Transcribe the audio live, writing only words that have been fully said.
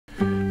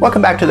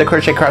Welcome back to the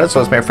Crochet Credits.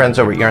 So it's my friends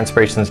over at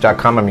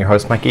yarnspirations.com. I'm your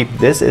host Mikey.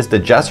 This is the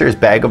Jester's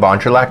bag of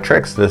Entrelac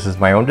tricks. This is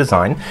my own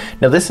design.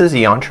 Now this is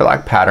the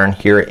Entrelac pattern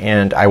here,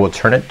 and I will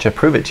turn it to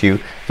prove it to you.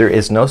 There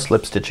is no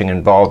slip stitching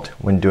involved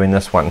when doing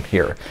this one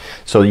here.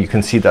 So you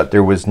can see that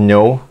there was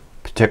no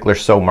particular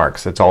sew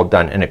marks. It's all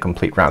done in a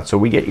complete round. So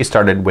we get you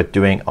started with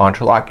doing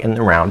entrelac in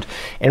the round,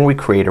 and we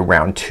create a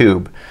round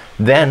tube.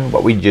 Then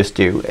what we just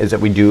do is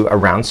that we do a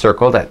round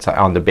circle that's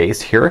on the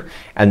base here,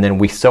 and then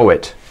we sew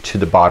it to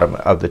the bottom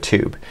of the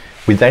tube.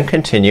 We then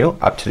continue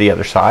up to the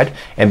other side,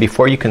 and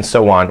before you can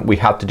sew on, we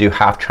have to do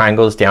half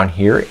triangles down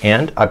here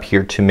and up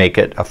here to make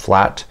it a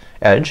flat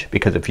edge,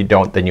 because if you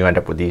don't, then you end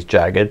up with these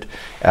jagged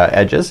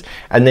edges.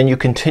 And then you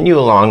continue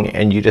along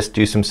and you just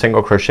do some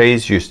single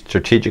crochets. You're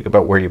strategic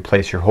about where you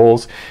place your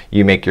holes.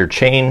 You make your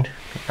chain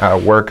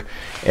work,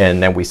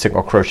 and then we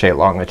single crochet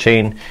along the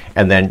chain,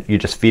 and then you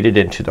just feed it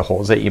into the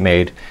holes that you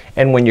made,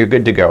 and when you're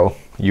good to go,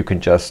 you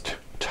can just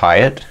tie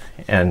it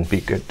and be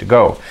good to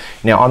go.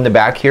 Now on the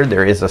back here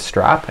there is a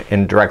strap,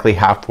 and directly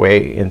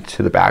halfway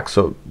into the back,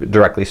 so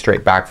directly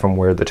straight back from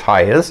where the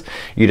tie is,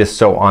 you just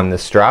sew on the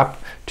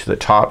strap to the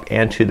top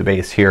and to the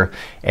base here,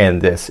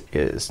 and this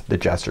is the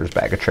Jester's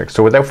bag of tricks.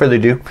 So without further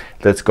ado,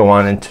 let's go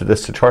on into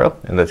this tutorial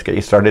and let's get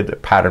you started. The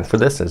pattern for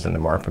this is in the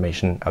more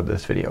information of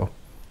this video.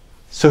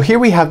 So here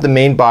we have the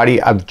main body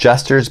of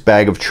Jester's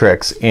bag of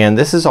tricks, and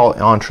this is all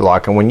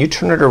entrelac, and when you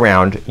turn it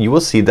around you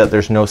will see that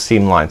there's no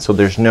seam line. So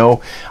there's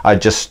no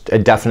just a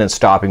definite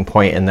stopping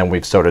point and then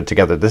we've sewed it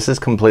together. This is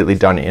completely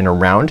done in a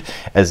round,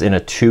 as in a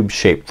tube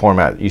shaped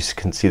format. You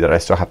can see that I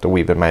still have to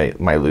weave in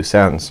my loose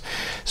ends.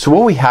 So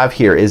what we have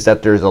here is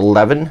that there's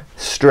 11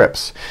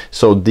 strips.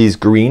 So these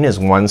green is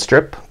one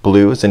strip,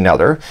 blue is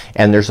another,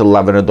 and there's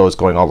 11 of those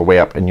going all the way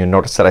up, and you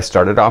notice that I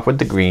started off with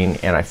the green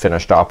and I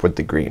finished off with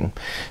the green.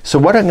 So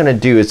what I'm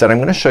gonna do is that I'm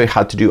gonna show you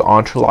how to do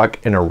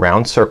entrelac in a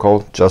round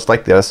circle just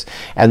like this,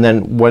 and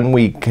then when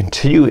we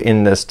continue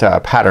in this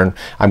pattern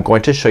I'm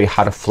going to show you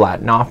how to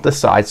flatten off the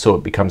sides so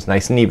it becomes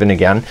nice and even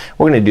again.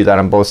 We're gonna do that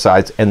on both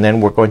sides, and then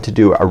we're going to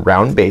do a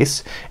round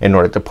base in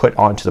order to put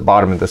onto the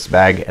bottom of this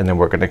bag, and then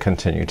we're gonna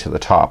continue to the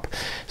top.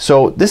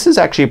 So this is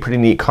actually a pretty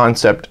neat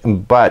concept,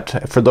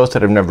 but for those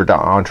that have never done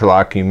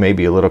entrelac you may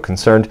be a little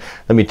concerned.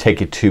 Let me take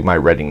you to my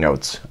writing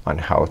notes on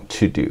how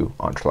to do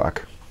entrelac.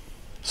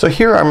 So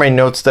here are my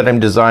notes that I'm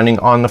designing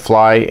on the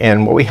fly,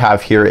 and what we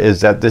have here is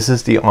that this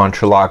is the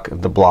entrelac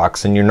of the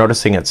blocks, and you're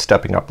noticing it's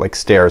stepping up like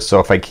stairs. So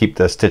if I keep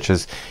the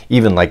stitches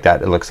even like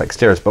that, it looks like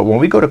stairs, but when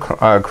we go to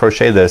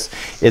crochet this,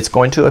 it's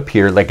going to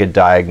appear like a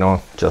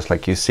diagonal just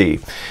like you see.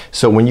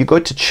 So when you go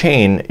to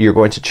chain, you're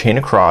going to chain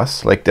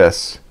across like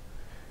this,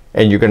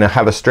 and you're gonna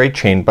have a straight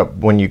chain, but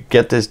when you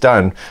get this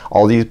done,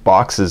 all these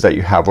boxes that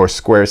you have, or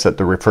squares that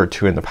they're referred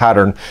to in the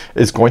pattern,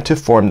 is going to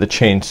form the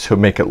chain to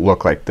make it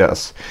look like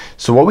this.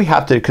 So what we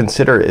have to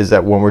consider is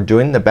that when we're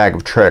doing the bag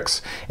of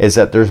tricks is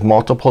that there's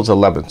multiples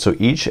 11. So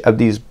each of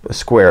these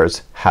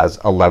squares has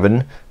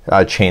 11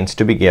 chains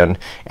to begin,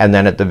 and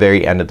then at the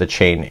very end of the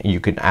chain you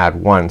can add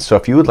one. So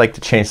if you would like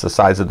to change the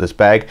size of this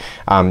bag,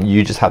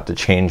 you just have to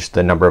change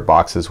the number of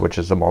boxes, which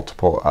is a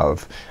multiple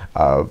of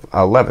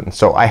 11.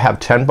 So I have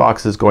 10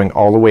 boxes going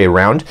all the way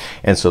around,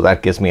 and so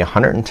that gives me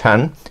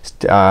 110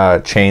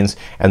 chains,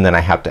 and then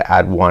I have to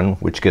add one,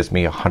 which gives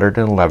me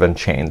 111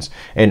 chains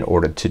in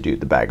order to do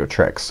the bag of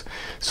tricks.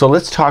 So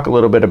let's talk a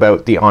little bit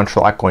about the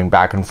entrelac going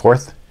back and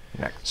forth.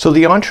 So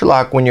the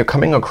entrelac, when you're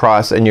coming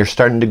across and you're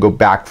starting to go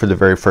back for the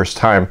very first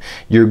time,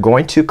 you're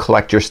going to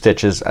collect your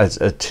stitches as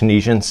a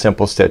Tunisian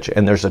simple stitch,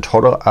 and there's a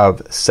total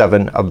of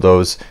 7 of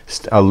those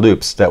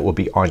loops that will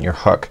be on your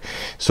hook.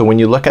 So when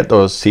you look at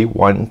those, see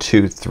 1,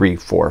 2, 3,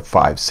 4,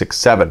 5, 6,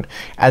 7,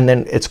 and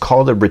then it's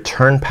called a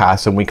return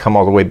pass, and we come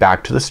all the way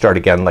back to the start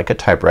again like a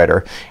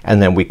typewriter,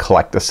 and then we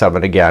collect the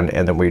 7 again,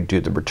 and then we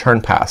do the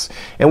return pass,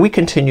 and we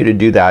continue to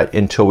do that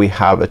until we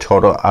have a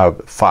total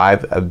of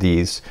 5 of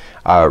these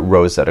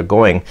rows that are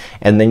going,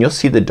 and then you'll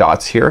see the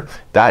dots here.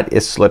 That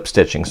is slip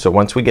stitching. So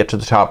once we get to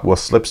the top, we'll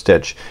slip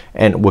stitch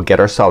and we'll get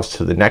ourselves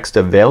to the next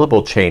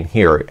available chain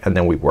here, and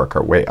then we work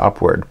our way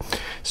upward.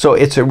 So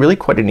it's a really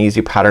quite an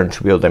easy pattern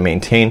to be able to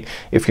maintain.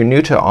 If you're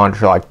new to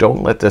entrelac,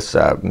 don't let this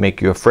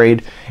make you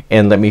afraid,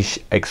 and let me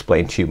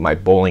explain to you my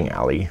bowling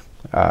alley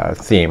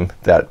theme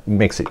that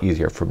makes it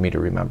easier for me to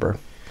remember.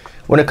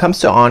 When it comes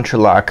to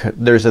entrelac,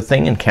 there's a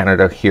thing in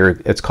Canada here,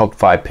 it's called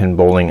 5-pin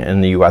bowling.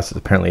 In the US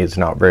apparently it's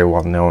not very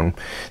well known.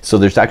 So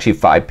there's actually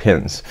 5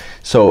 pins.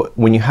 So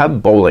when you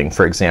have bowling,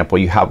 for example,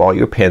 you have all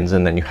your pins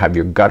and then you have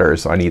your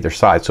gutters on either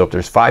side. So if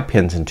there's 5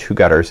 pins and 2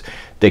 gutters,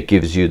 that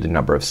gives you the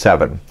number of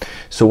 7.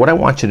 So what I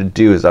want you to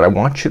do is that I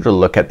want you to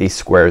look at these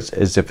squares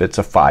as if it's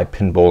a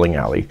 5-pin bowling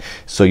alley.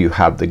 So you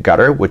have the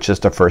gutter, which is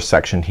the first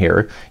section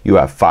here. You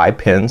have 5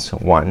 pins,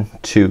 1,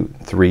 2,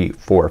 3,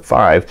 4,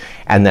 5,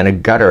 and then a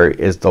gutter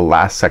is the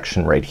last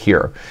section right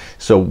here.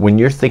 So when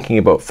you're thinking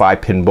about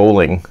 5-pin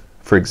bowling,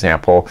 for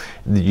example,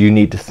 you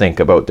need to think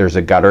about there's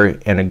a gutter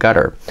and a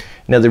gutter.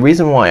 Now the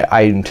reason why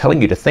I'm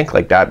telling you to think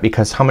like that,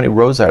 because how many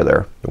rows are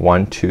there?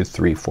 1, 2,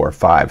 3, 4,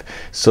 5.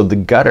 So the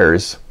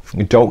gutters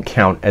don't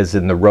count as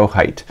in the row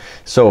height.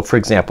 So for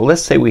example,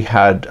 let's say we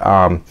had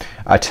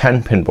a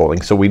 10 pin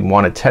bowling. So we'd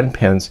want 10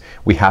 pins.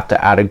 We have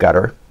to add a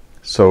gutter.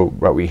 So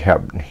what we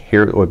have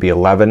here would be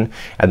 11,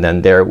 and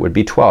then there would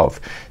be 12.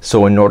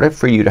 So in order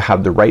for you to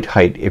have the right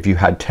height, if you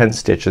had 10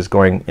 stitches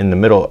going in the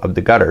middle of the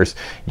gutters,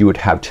 you would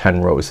have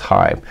 10 rows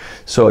high.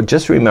 So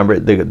just remember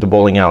the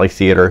bowling alley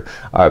theater,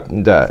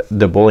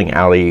 the bowling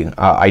alley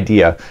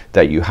idea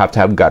that you have to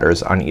have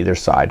gutters on either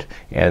side,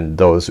 and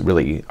those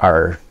really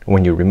are,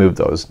 when you remove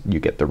those, you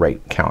get the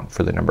right count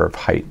for the number of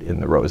height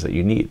in the rows that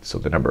you need. So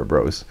the number of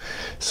rows.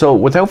 So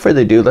without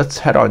further ado, let's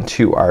head on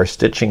to our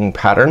stitching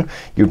pattern.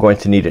 You're going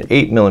to need an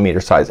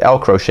 8mm size L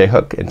crochet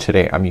hook, and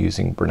today I'm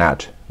using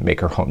Bernat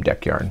Maker Home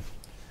Dec yarn.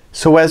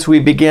 So as we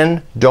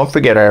begin, don't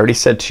forget, I already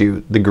said to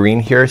you, the green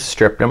here is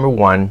strip number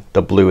 1,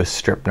 the blue is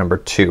strip number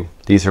 2.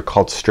 These are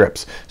called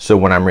strips. So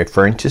when I'm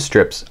referring to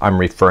strips, I'm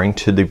referring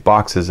to the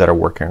boxes that are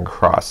working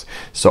across.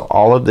 So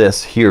all of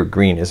this here,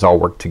 green, is all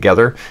worked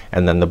together,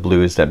 and then the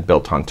blue is then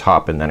built on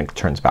top, and then it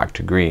turns back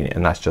to green,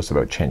 and that's just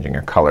about changing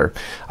your color.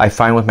 I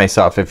find with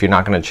myself, if you're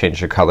not gonna change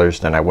your colors,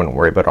 then I wouldn't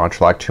worry about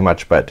Entrelac too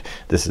much, but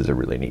this is a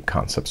really neat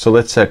concept. So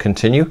let's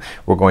continue.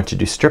 We're going to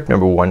do strip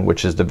number 1,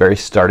 which is the very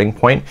starting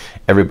point.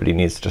 Everybody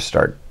needs to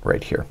start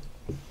right here.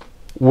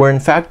 We're in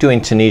fact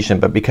doing Tunisian,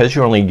 but because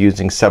you're only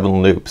using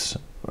 7 loops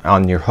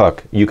on your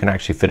hook, you can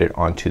actually fit it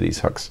onto these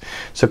hooks.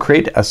 So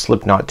create a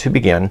slip knot to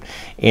begin,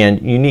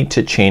 and you need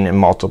to chain in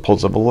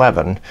multiples of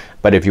 11,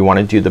 but if you want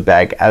to do the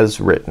bag as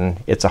written,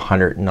 it's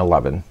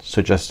 111.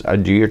 So just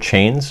do your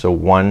chains. So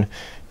 1,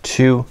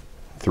 2,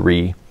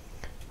 3,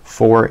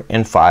 4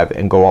 and 5,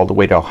 and go all the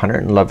way to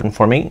 111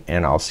 for me,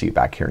 and I'll see you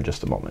back here in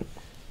just a moment.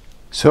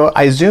 So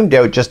I zoomed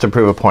out just to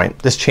prove a point.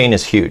 This chain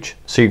is huge.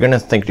 So you're gonna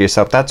think to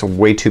yourself, that's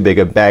way too big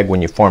a bag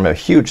when you form a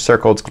huge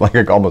circle. It's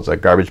like almost a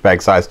garbage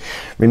bag size.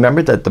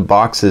 Remember that the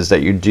boxes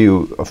that you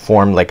do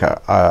form like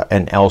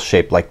an L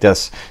shape like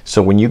this.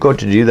 So when you go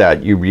to do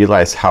that, you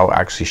realize how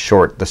actually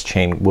short this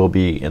chain will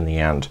be in the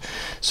end.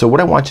 So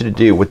what I want you to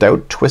do,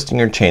 without twisting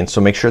your chain,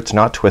 so make sure it's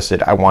not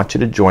twisted, I want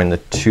you to join the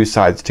 2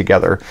 sides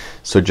together.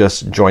 So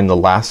just join the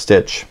last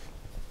stitch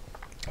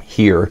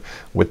here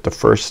with the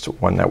first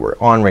one that we're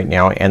on right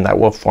now, and that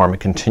will form a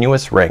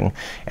continuous ring,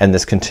 and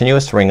this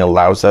continuous ring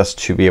allows us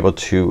to be able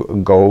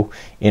to go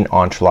in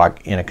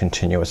Entrelac in a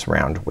continuous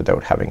round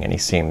without having any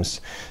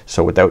seams.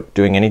 So without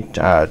doing any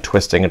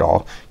twisting at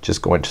all,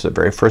 just go into the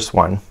very first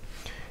one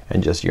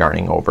and just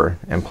yarning over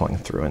and pulling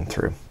through and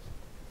through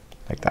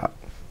like that.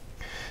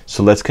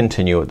 So let's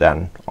continue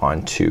then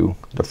on to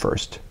the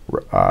first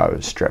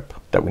strip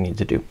that we need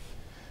to do.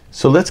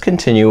 So let's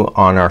continue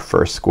on our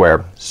first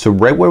square. So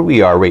right where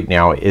we are right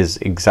now is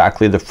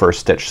exactly the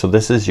first stitch. So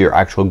this is your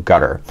actual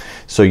gutter.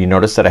 So you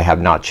notice that I have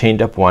not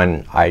chained up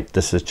one.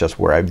 This is just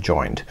where I've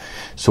joined.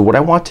 So what I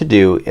want to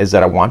do is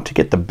that I want to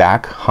get the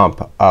back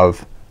hump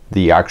of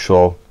the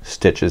actual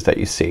stitches that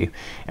you see,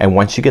 and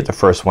once you get the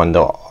first one,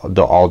 they'll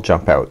all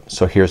jump out.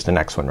 So here's the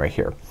next one right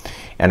here,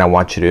 and I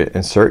want you to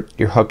insert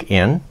your hook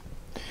in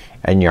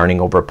and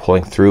yarning over,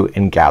 pulling through,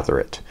 and gather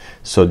it.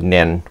 So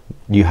then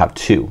you have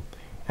 2.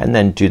 And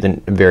then do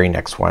the very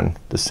next one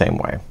the same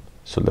way.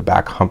 So the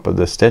back hump of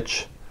the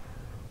stitch,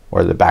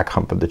 or the back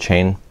hump of the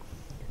chain,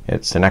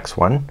 it's the next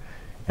one,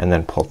 and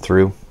then pull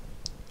through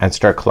and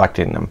start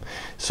collecting them.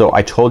 So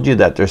I told you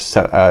that there's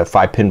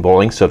 5 pin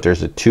bowling, so if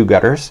there's 2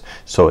 gutters,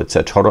 so it's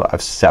a total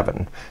of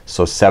 7.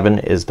 So 7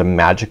 is the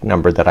magic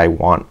number that I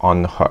want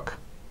on the hook.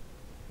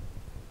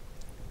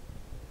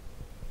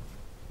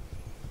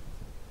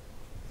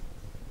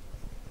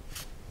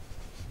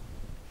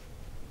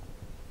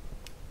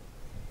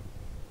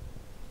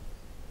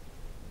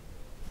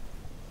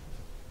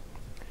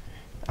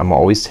 I'm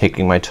always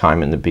taking my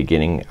time in the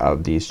beginning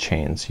of these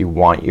chains. You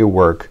want your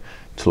work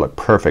to look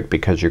perfect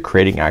because you're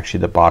creating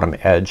actually the bottom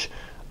edge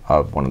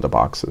of one of the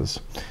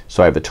boxes.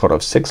 So I have a total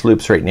of 6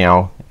 loops right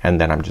now,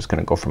 and then I'm just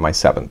gonna go for my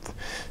 7th.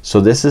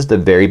 So this is the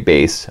very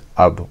base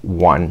of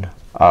one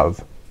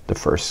of the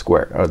first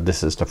square.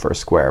 This is the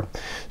first square.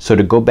 So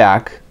to go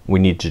back, we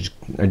need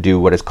to do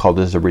what is called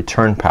as a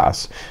return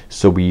pass.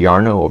 So we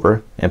yarn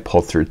over and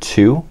pull through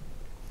 2,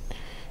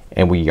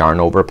 and we yarn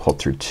over, pull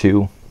through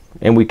 2,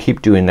 and we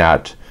keep doing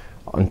that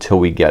until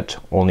we get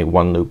only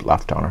 1 loop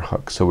left on our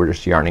hook. So we're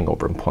just yarning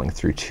over and pulling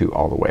through 2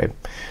 all the way.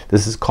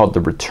 This is called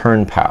the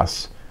return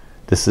pass.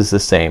 This is the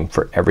same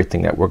for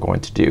everything that we're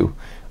going to do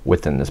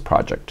within this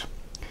project.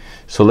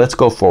 So let's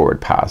go forward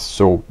pass.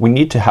 So we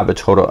need to have a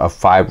total of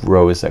 5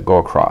 rows that go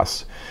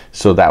across.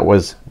 So that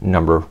was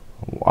number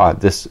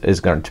this is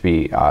going to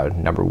be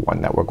number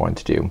 1 that we're going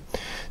to do.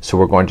 So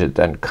we're going to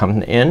then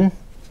come in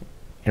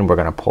and we're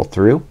gonna pull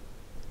through.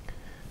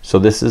 So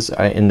this is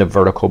in the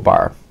vertical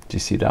bar. Do you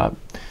see that?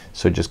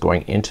 So just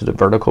going into the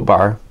vertical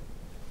bar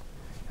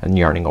and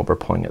yarning over,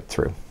 pulling it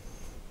through.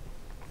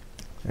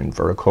 And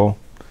vertical.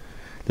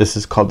 This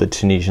is called the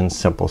Tunisian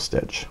simple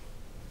stitch.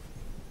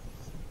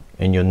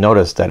 And you'll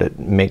notice that it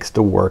makes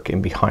the work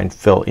in behind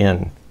fill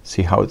in.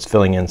 See how it's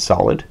filling in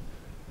solid?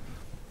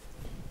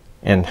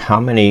 And how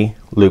many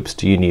loops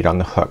do you need on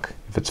the hook?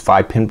 If it's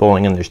 5 pin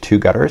bowling and there's 2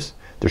 gutters,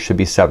 there should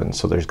be 7,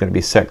 so there's gonna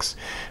be 6.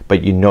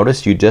 But you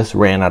notice you just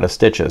ran out of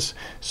stitches,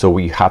 so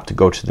we have to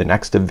go to the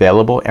next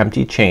available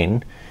empty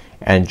chain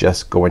and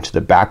just go into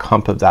the back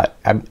hump of that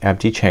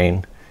empty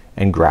chain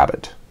and grab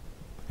it,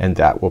 and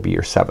that will be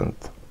your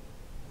 7th.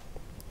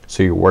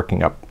 So you're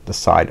working up the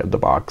side of the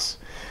box.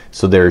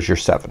 So there's your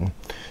 7.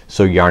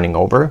 So yarning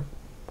over,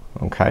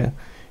 okay,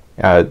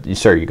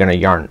 sorry, you're gonna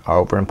yarn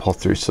over and pull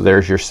through. So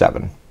there's your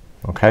 7.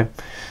 Okay,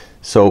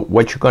 so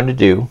what you're going to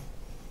do,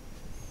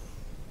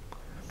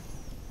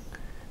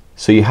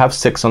 so you have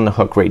 6 on the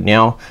hook right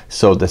now,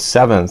 so the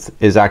 7th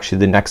is actually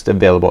the next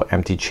available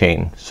empty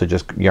chain. So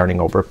just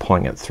yarning over,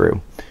 pulling it through.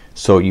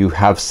 So you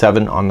have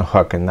 7 on the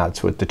hook, and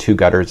that's with the 2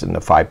 gutters and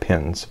the 5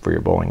 pins for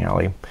your bowling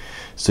alley.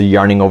 So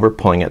yarning over,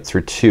 pulling it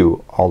through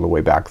 2 all the way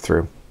back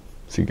through.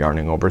 So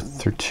yarning over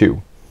through 2,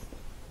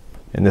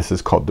 and this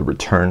is called the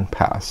return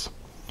pass.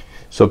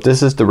 So if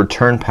this is the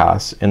return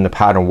pass in the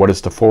pattern, what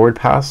is the forward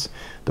pass?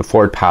 The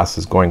forward pass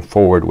is going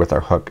forward with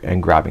our hook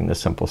and grabbing the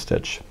simple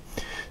stitch.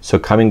 So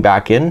coming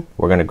back in,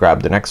 we're gonna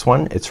grab the next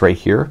one. It's right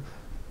here.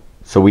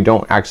 So we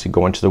don't actually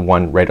go into the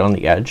one right on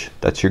the edge.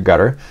 That's your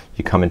gutter.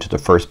 You come into the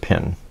first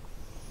pin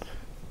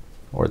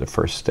or the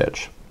first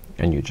stitch,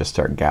 and you just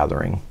start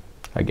gathering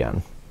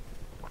again.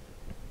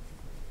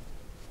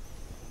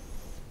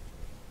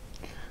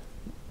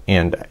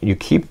 And you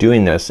keep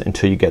doing this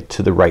until you get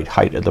to the right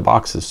height of the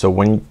boxes. So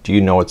when do you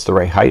know it's the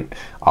right height?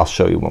 I'll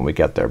show you when we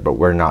get there, but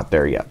we're not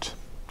there yet.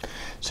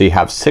 So you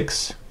have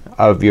 6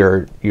 of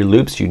your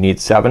loops. You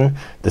need 7.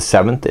 The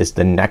 7th is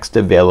the next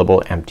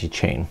available empty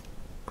chain.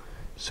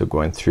 So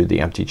going through the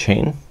empty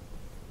chain,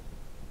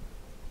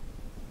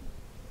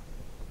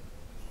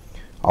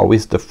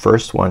 always the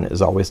first one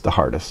is always the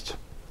hardest.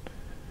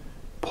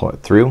 Pull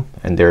it through,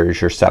 and there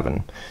is your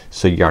 7.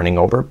 So yarning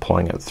over,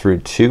 pulling it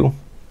through 2,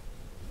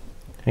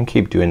 and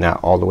keep doing that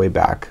all the way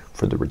back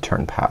for the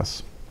return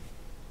pass.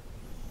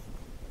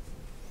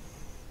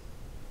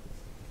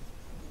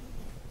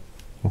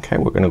 Okay,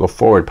 we're gonna go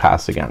forward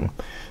pass again.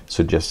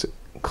 So just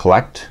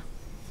collect.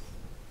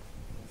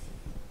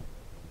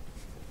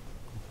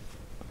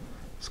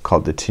 It's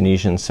called the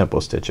Tunisian simple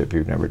stitch. If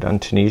you've never done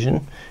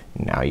Tunisian,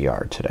 now you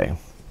are today.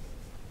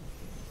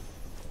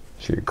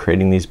 So you're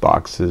creating these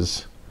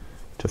boxes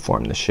to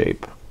form the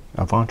shape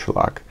of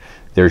entrelac.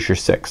 There's your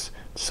 6.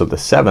 So the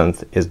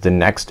 7th is the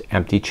next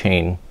empty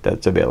chain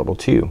that's available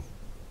to you.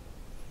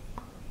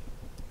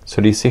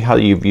 So do you see how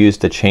you've used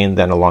the chain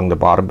then along the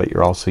bottom, but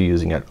you're also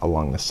using it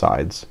along the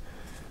sides,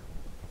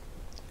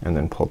 and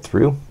then pull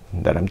through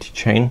that empty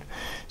chain.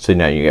 So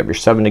now you have your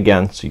 7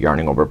 again, so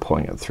yarning over,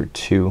 pulling it through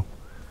 2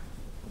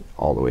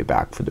 all the way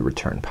back for the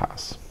return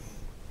pass.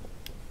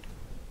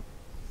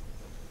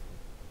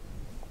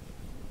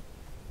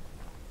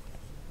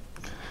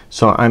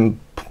 So I'm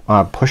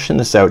pushing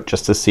this out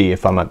just to see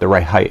if I'm at the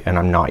right height, and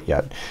I'm not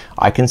yet.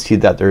 I can see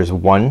that there's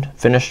 1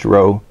 finished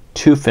row,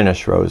 2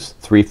 finished rows,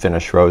 3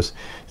 finished rows.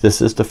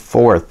 This is the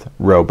 4th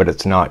row, but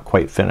it's not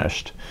quite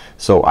finished.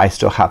 So I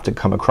still have to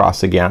come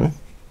across again,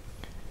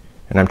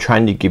 and I'm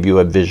trying to give you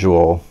a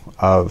visual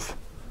of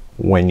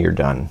when you're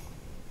done,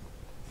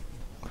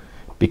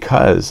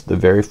 because the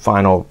very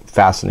final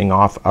fastening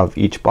off of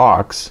each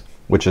box,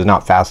 which is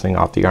not fastening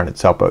off the yarn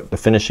itself, but the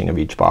finishing of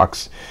each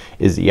box,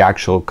 is the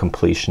actual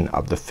completion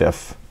of the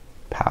 5th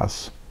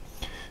pass.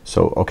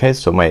 So okay,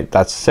 so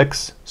that's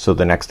 6. So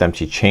the next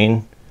empty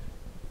chain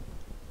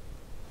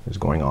is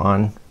going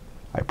on.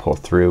 I pull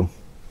through,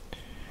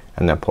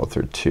 and then pull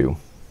through 2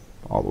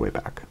 all the way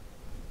back.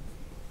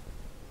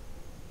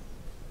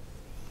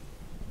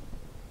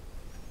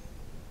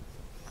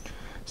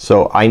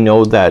 So I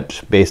know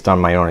that based on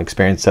my own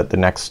experience that the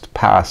next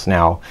pass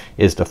now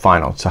is the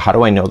final. So how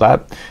do I know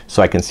that?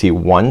 So I can see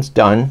 1's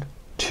done,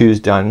 2's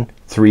done,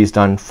 3's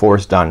done,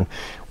 4's done.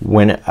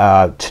 When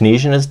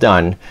Tunisian is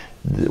done,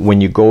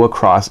 when you go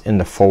across in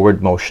the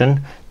forward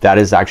motion, that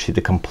is actually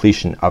the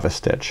completion of a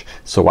stitch.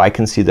 So I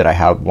can see that I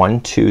have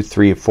 1, 2,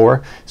 3,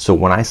 4. So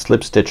when I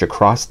slip stitch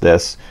across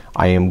this,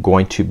 I am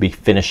going to be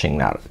finishing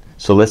that.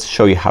 So let's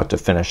show you how to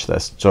finish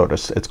this. So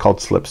it's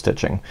called slip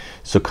stitching.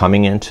 So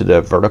coming into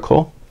the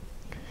vertical,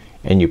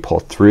 and you pull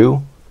through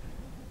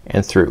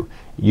and through.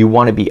 You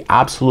want to be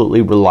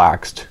absolutely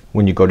relaxed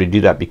when you go to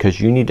do that,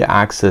 because you need to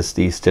access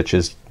these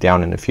stitches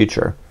down in the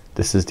future.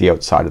 This is the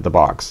outside of the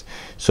box.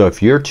 So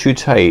if you're too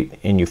tight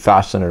and you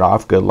fasten it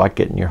off, good luck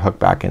getting your hook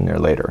back in there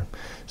later.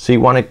 So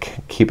you want to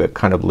keep it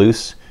kind of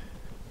loose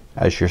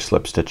as you're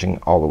slip stitching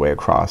all the way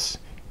across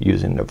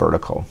using the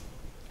vertical.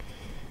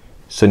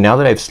 So now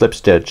that I've slip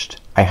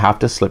stitched, I have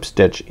to slip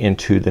stitch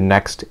into the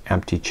next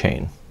empty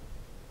chain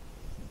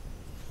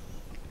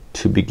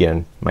to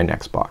begin my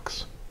next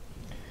box.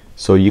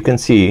 So you can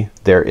see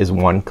there is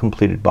 1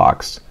 completed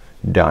box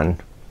done,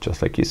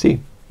 just like you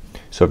see.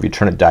 So if you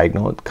turn it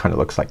diagonal, it kind of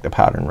looks like the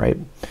pattern, right?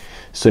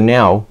 So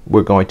now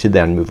we're going to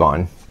then move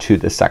on to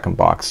the second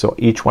box. So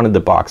each one of the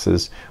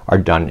boxes are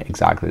done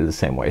exactly the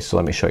same way. So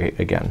let me show you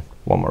again,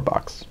 one more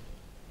box.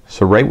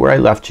 So right where I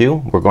left you,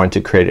 we're going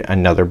to create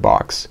another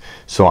box.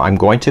 So I'm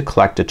going to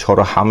collect a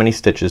total. How many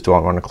stitches do I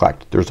want to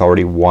collect? There's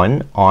already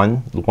one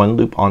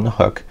loop on the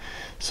hook.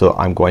 So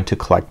I'm going to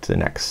collect the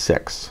next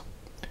 6.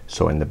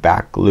 So in the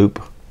back loop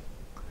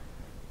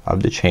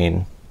of the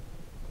chain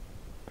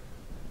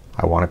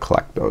I want to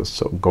collect those.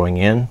 So going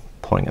in,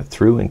 pulling it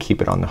through and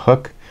keep it on the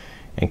hook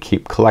and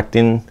keep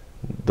collecting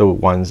the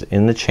ones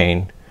in the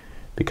chain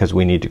because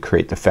we need to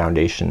create the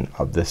foundation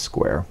of this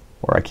square,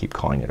 or I keep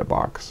calling it a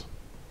box.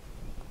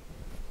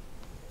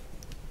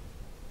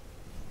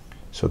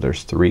 So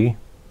there's 3.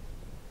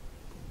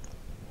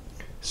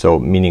 So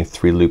meaning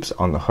 3 loops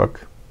on the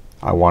hook.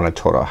 I want a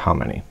total of how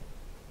many?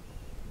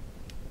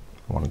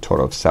 I want a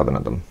total of 7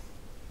 of them.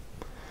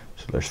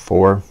 So there's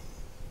 4.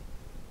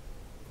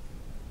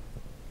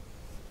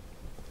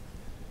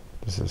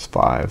 This is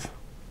 5.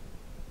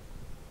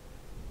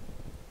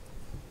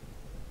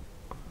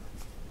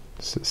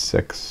 This is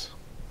 6.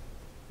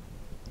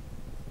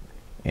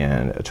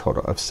 And a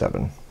total of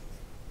 7.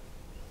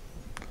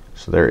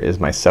 So there is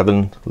my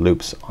 7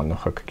 loops on the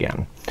hook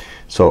again.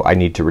 So I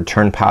need to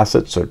return pass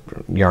it, so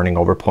yarning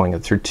over, pulling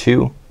it through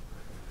 2,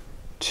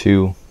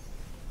 2,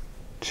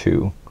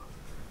 2,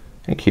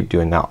 and keep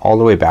doing that all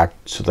the way back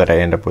so that I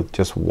end up with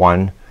just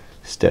 1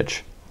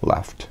 stitch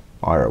left,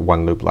 or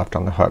 1 loop left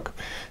on the hook.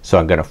 So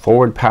I'm gonna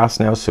forward pass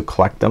now, so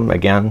collect them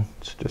again,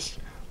 so just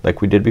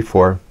like we did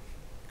before.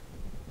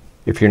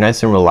 If you're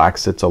nice and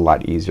relaxed, it's a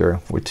lot easier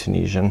with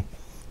Tunisian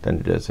than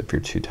it is if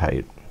you're too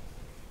tight.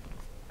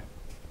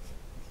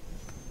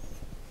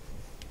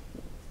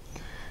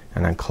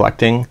 And I'm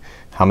collecting.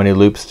 How many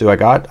loops do I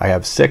got? I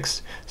have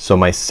 6. So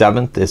my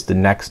 7th is the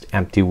next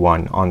empty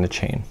one on the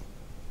chain.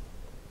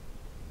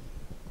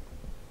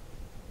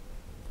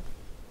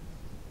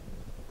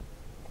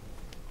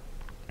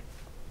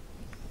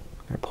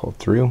 I pull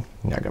through.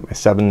 Now I got my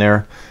 7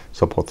 there.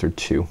 So I'll pull through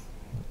 2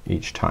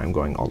 each time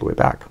going all the way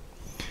back.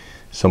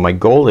 So my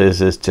goal is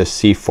to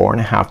see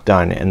 4.5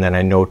 done, and then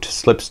I know to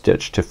slip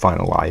stitch to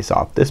finalize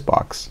off this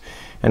box.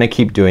 And I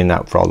keep doing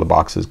that for all the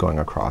boxes going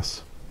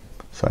across.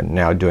 So I'm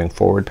now doing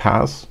forward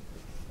pass.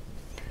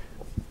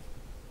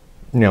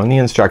 Now in the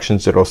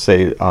instructions it'll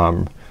say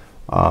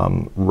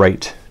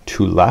right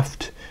to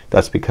left.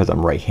 That's because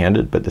I'm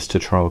right-handed, but this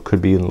tutorial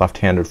could be in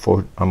left-handed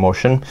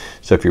motion.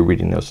 So if you're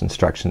reading those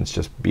instructions,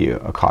 just be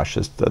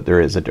cautious that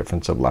there is a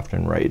difference of left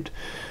and right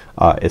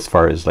as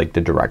far as like the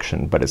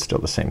direction, but it's still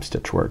the same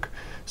stitch work.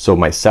 So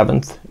my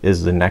 7th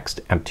is the next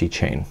empty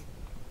chain.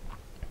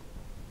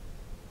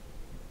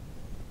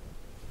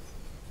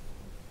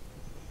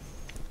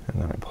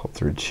 And then I pull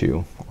through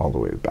 2 all the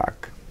way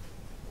back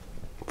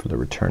for the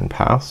return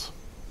pass.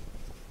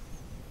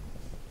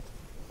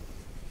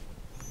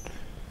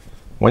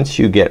 Once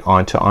you get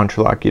onto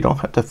Entrelac, you don't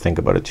have to think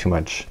about it too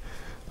much.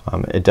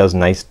 It does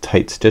nice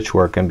tight stitch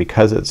work, and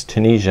because it's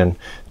Tunisian,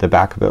 the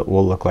back of it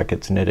will look like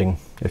it's knitting,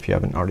 if you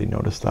haven't already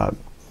noticed that,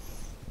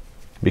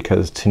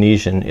 because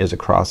Tunisian is a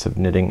cross of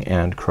knitting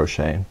and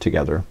crochet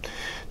together.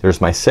 There's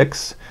my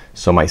 6,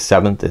 so my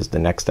 7th is the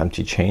next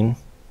empty chain.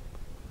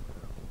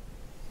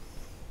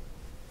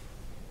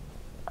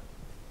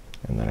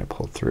 And then I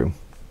pull through.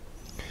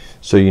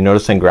 So you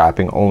notice I'm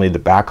grabbing only the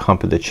back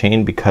hump of the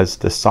chain because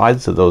the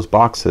sides of those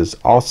boxes,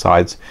 all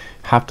sides,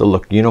 have to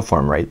look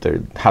uniform, right? They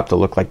have to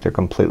look like they're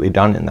completely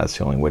done, and that's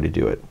the only way to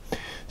do it.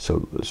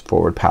 So let's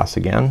forward pass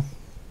again.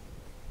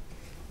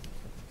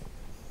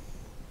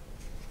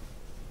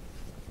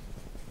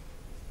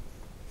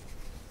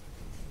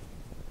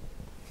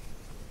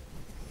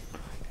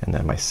 And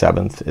then my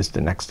 7th is the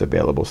next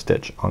available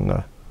stitch on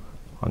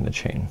the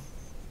chain.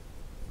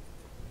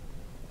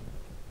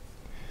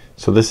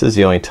 So this is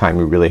the only time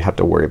you really have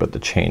to worry about the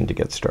chain to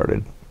get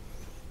started.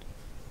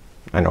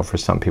 I know for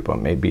some people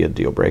it may be a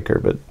deal breaker,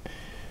 but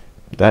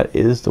that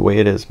is the way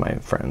it is, my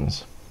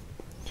friends.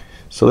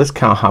 So let's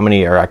count how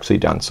many are actually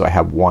done. So I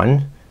have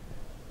 1,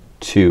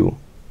 2,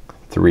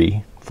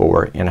 3,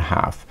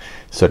 4.5.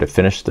 So to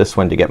finish this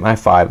one, to get my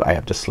 5, I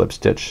have to slip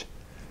stitch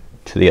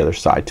to the other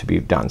side to be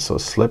done. So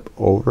slip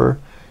over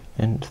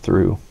and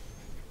through,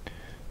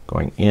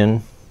 going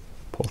in,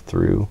 pull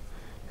through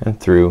and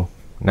through.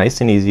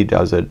 Nice and easy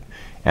does it,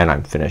 and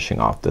I'm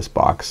finishing off this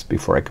box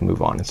before I can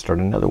move on and start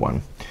another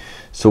one.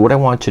 So what I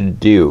want you to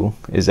do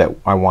is that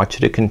I want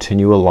you to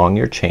continue along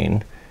your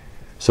chain.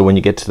 So when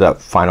you get to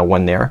that final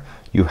one there,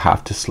 you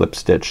have to slip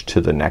stitch to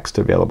the next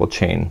available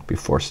chain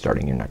before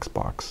starting your next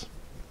box.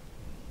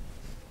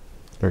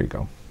 There you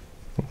go.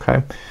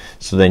 Okay,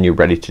 so then you're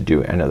ready to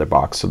do another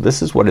box. So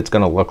this is what it's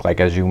gonna look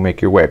like as you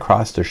make your way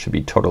across. There should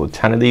be a total of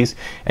 10 of these,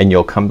 and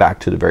you'll come back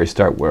to the very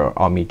start where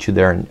I'll meet you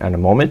there in a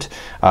moment.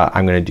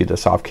 I'm gonna do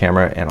this off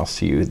camera, and I'll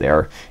see you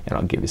there, and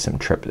I'll give you some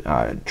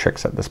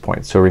tricks at this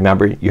point. So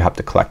remember, you have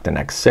to collect the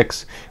next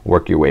 6,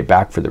 work your way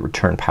back for the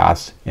return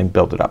pass, and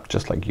build it up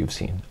just like you've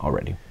seen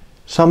already.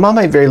 So I'm on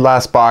my very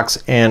last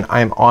box, and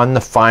I'm on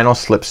the final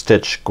slip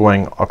stitch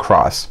going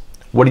across.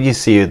 What do you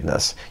see in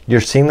this? You're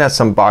seeing that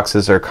some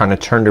boxes are kind of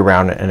turned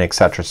around and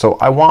etc. So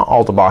I want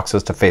all the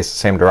boxes to face the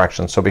same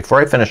direction. So before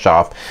I finish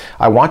off,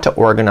 I want to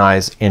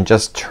organize and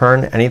just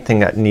turn anything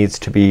that needs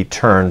to be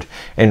turned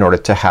in order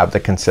to have the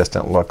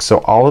consistent look. So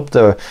all of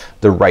the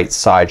right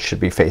side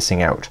should be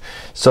facing out.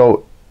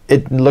 So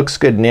it looks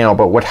good now,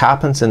 but what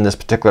happens in this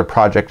particular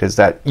project is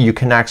that you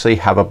can actually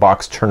have a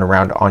box turn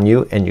around on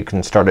you and you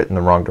can start it in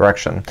the wrong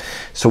direction.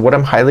 So what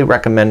I'm highly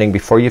recommending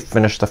before you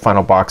finish the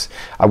final box,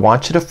 I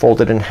want you to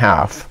fold it in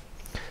half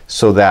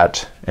so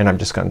that, and I'm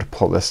just going to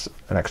pull this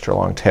an extra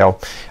long tail,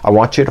 I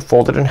want you to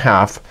fold it in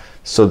half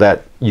so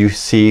that you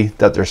see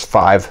that there's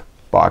 5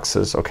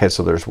 boxes. Okay,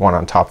 so there's one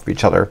on top of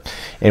each other,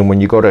 and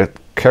when you go to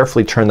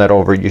carefully turn that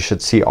over, you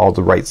should see all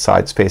the right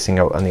sides facing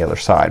out on the other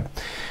side.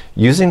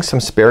 Using some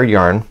spare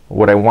yarn,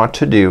 what I want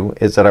to do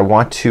is that I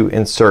want to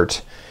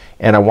insert,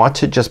 and I want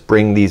to just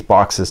bring these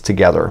boxes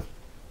together,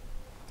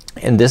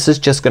 and this is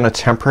just gonna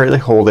temporarily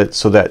hold it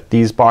so that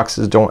these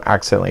boxes don't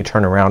accidentally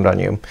turn around on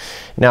you.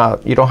 Now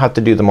you don't have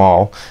to do them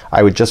all.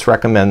 I would just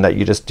recommend that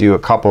you just do a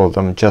couple of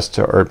them, just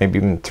to, or maybe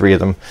even 3 of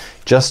them,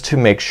 just to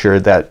make sure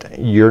that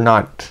you're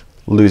not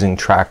losing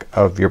track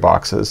of your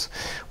boxes.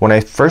 When I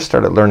first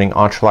started learning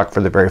Entrelac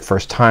for the very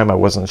first time, I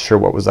wasn't sure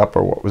what was up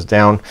or what was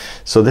down.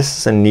 So this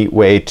is a neat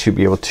way to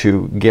be able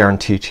to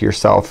guarantee to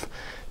yourself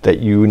that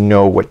you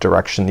know what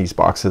direction these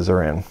boxes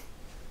are in.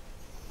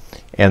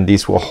 And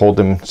these will hold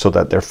them so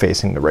that they're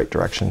facing the right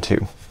direction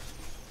too.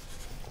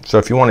 So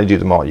if you want to do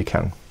them all, you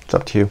can. It's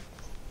up to you.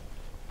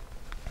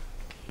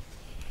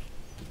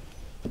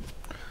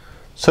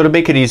 So to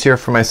make it easier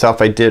for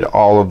myself, I did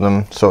all of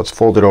them so it's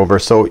folded over.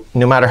 So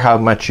no matter how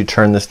much you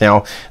turn this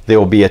now, they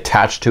will be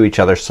attached to each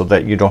other so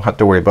that you don't have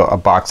to worry about a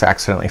box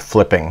accidentally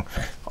flipping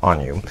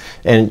on you.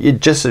 And it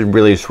just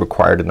really is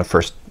required in the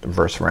first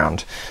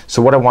round.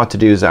 So what I want to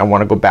do is I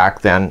want to go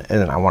back then,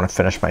 and then I want to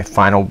finish my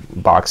final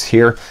box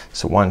here.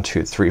 So 1,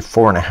 2, 3,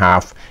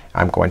 4.5.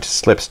 I'm going to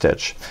slip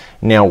stitch.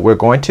 Now we're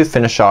going to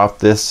finish off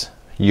this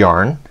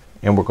yarn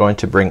and we're going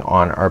to bring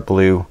on our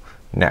blue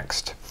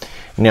next.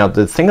 Now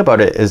the thing about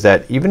it is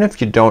that even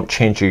if you don't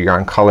change your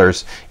yarn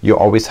colors, you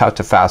always have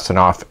to fasten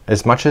off.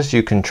 As much as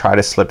you can try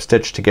to slip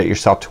stitch to get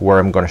yourself to where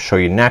I'm going to show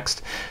you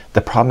next,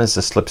 the problem is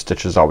the slip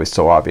stitch is always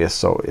so obvious,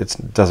 so it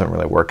doesn't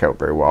really work out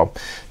very well.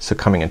 So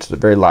coming into the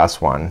very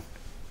last one,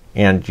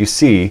 and you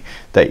see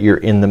that you're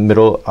in the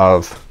middle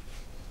of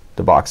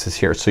the boxes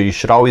here. So you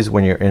should always,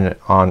 when you're in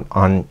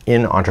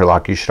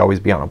Entrelac, you should always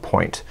be on a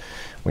point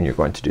when you're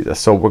going to do this.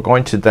 So we're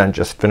going to then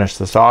just finish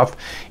this off,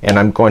 and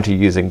I'm going to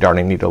using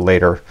darning needle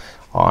later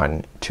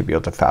on to be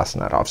able to fasten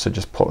that off. So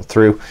just pull it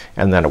through,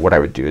 and then what I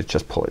would do is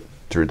just pull it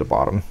through the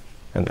bottom,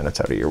 and then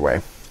it's out of your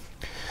way.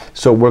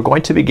 So we're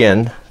going to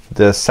begin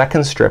the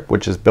second strip,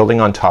 which is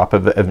building on top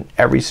of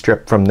every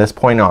strip from this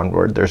point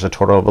onward. There's a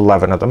total of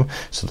 11 of them.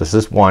 So this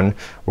is 1.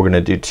 We're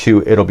gonna do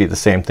 2. It'll be the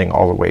same thing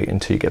all the way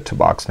until you get to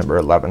box number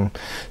 11.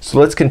 So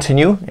let's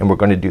continue, and we're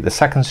going to do the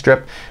second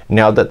strip.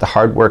 Now that the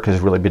hard work has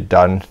really been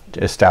done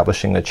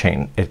establishing the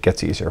chain, it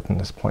gets easier from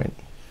this point.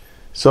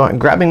 So I'm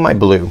grabbing my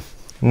blue.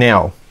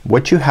 Now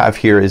what you have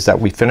here is that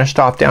we finished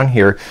off down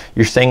here.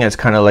 You're saying it's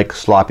kind of like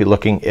sloppy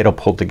looking. It'll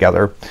pull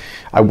together.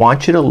 I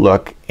want you to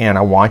look, and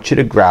I want you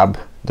to grab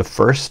the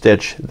first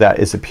stitch that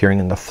is appearing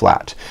in the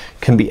flat.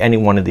 Can be any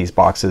one of these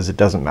boxes. It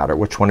doesn't matter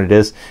which one it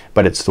is,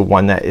 but it's the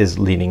one that is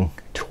leaning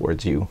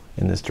towards you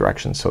in this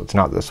direction. So it's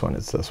not this one,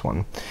 it's this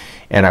one.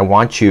 And I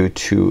want you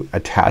to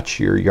attach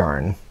your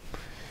yarn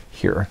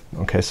here.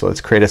 Okay, so let's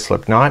create a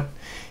slip knot,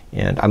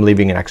 and I'm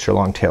leaving an extra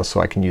long tail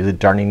so I can use a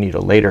darning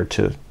needle later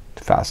to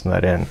fasten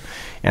that in.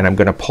 And I'm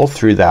gonna pull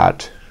through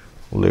that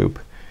loop,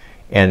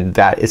 and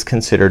that is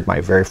considered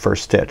my very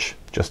first stitch,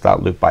 just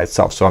that loop by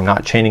itself. So I'm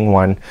not chaining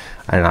one,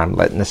 and I'm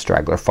letting the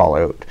straggler fall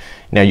out.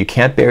 Now you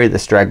can't bury the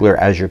straggler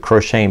as you're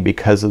crocheting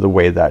because of the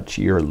way that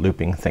you're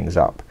looping things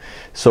up.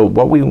 So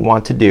what we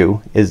want to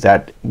do is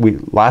that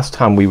last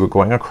time we were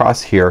going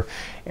across here,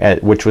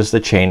 which was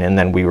the chain, and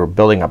then we were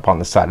building up on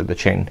the side of the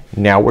chain.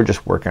 Now we're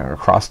just working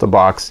across the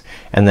box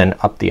and then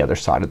up the other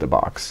side of the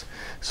box.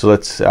 So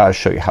let's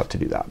show you how to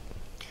do that.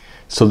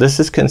 So this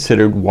is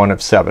considered 1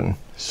 of 7.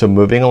 So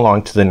moving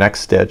along to the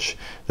next stitch,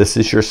 this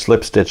is your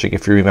slip stitching.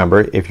 If you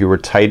remember, if you were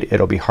tight,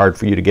 it'll be hard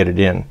for you to get it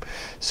in.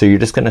 So you're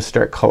just gonna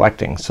start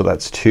collecting. So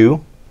that's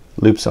 2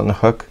 loops on the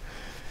hook,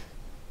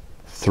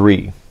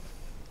 3,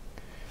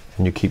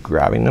 and you keep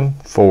grabbing them,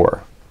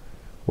 4,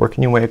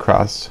 working your way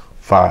across,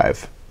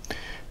 5.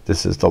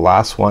 This is the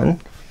last one.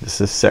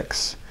 This is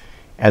 6,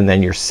 and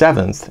then your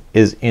 7th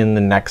is in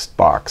the next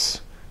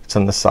box. It's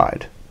on the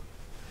side,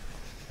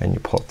 and you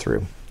pull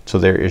through. So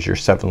there is your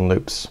 7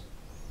 loops.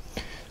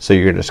 So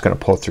you're just gonna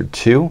pull through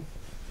 2,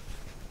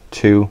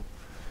 2,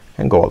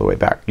 and go all the way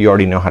back. You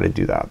already know how to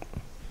do that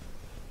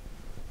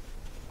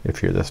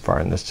if you're this far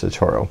in this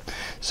tutorial.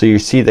 So you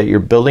see that you're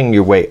building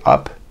your way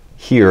up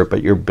here,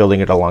 but you're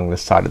building it along the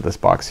side of this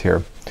box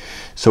here.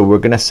 So we're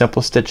gonna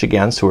simple stitch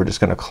again. So we're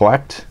just gonna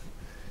collect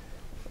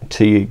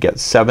until you get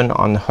 7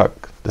 on the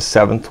hook. The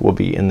 7th will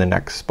be in the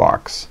next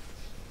box.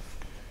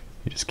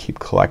 You just keep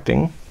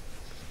collecting.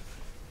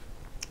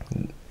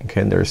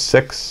 Okay, and there's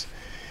 6,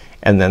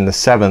 and then the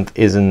 7th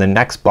is in the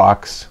next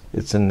box.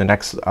 It's in the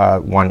next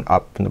one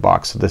up in the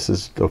box. So this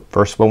is the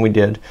first one we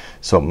did,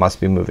 so it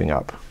must be moving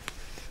up.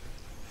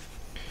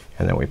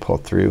 And then we pull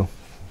through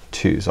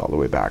 2s all the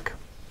way back.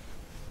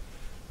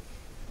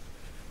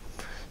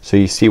 So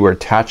you see we're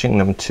attaching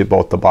them to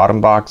both the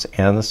bottom box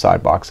and the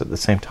side box at the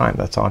same time.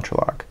 That's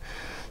entrelac.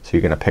 So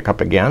you're gonna pick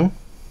up again.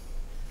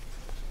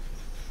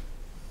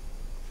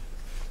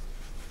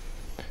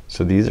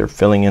 So these are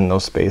filling in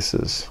those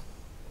spaces.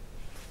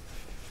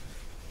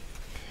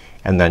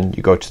 And then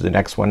you go to the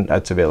next one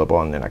that's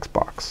available in the next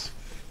box.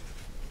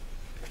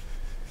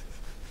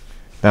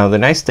 Now the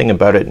nice thing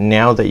about it,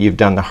 now that you've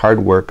done the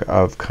hard work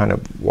of kind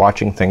of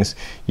watching things,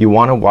 you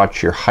want to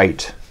watch your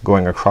height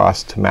going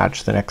across to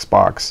match the next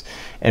box.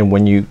 And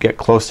when you get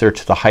closer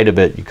to the height of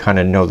it, you kind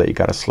of know that you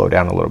got to slow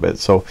down a little bit.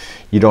 So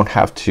you don't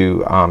have to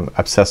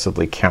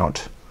obsessively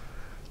count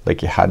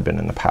like you had been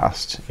in the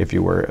past if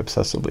you were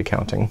obsessively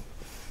counting.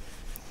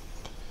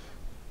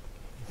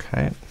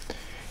 Okay,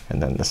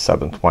 and then the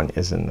 7th one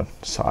is in the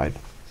side.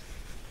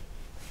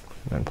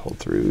 And then pull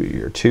through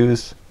your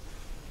 2s.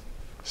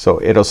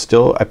 So it'll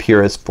still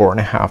appear as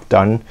 4.5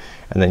 done,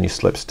 and then you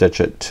slip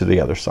stitch it to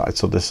the other side.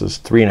 So this is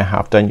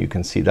 3.5 done, you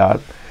can see that.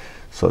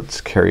 So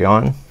let's carry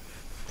on.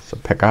 So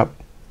pick up.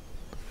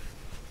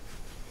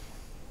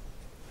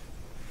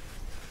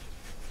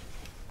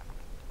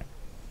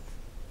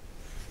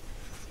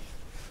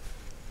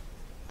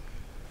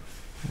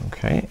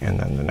 Okay, and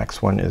then the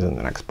next one is in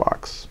the next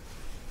box.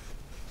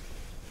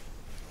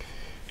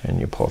 And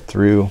you pull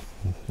through,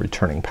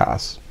 returning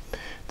pass.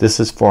 This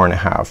is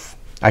 4.5.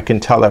 I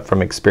can tell that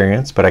from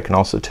experience, but I can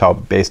also tell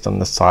based on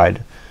the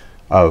side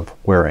of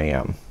where I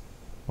am.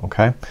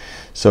 Okay,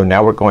 so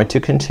now we're going to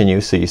continue.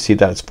 So you see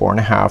that it's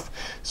 4.5.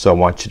 So I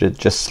want you to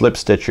just slip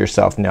stitch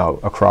yourself now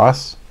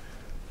across.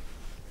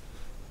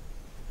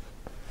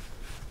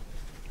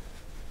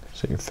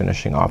 So you're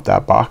finishing off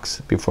that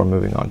box before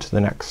moving on to the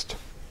next.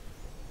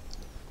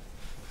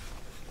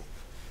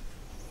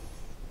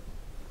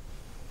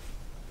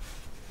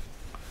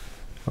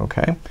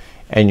 Okay,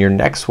 and your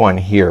next one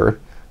here,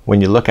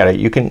 when you look at it,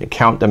 you can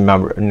count the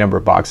number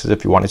of boxes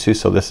if you wanted to.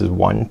 So this is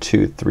 1,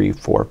 2, 3,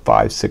 4,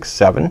 5, 6,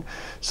 7.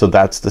 So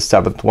that's the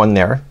 7th one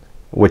there,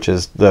 which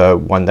is the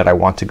one that I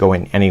want to go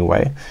in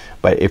anyway.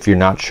 But if you're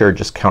not sure,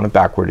 just count it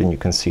backward and you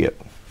can see it.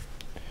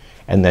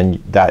 And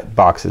then that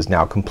box is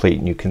now complete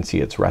and you can see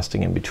it's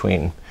resting in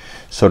between.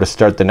 So to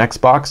start the next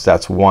box,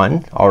 that's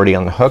 1 already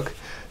on the hook.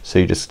 So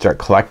you just start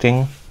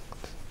collecting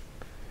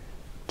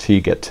till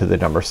you get to the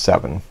number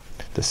 7.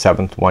 The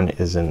 7th one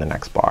is in the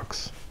next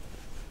box,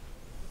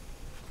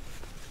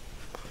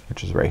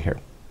 which is right here.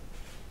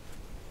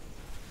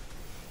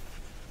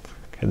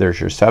 Okay, there's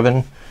your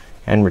 7,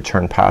 and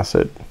return pass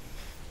it.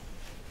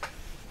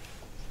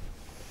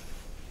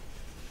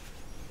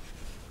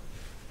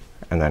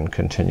 And then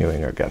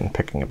continuing again,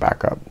 picking it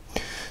back up.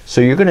 So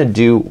you're gonna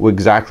do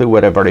exactly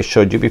what I've already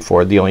showed you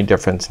before. The only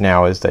difference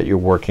now is that you're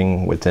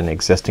working within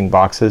existing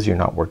boxes. You're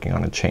not working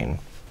on a chain.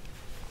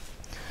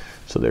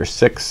 So there's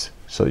 6.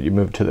 So you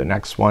move to the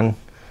next one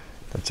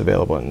that's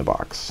available in the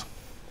box.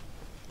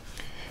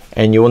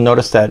 And you will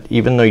notice that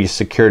even though you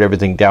secured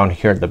everything down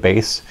here at the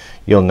base,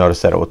 you'll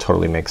notice that it will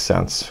totally make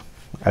sense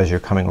as you're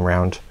coming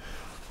around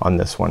on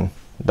this one.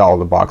 All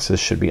the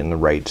boxes should be in the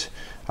right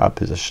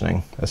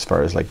positioning as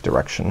far as like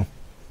direction.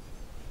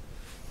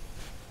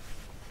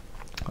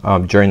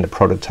 During the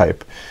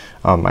prototype,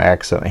 I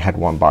accidentally had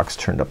one box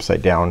turned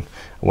upside down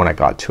when I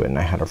got to it, and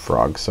I had a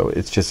frog. So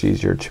it's just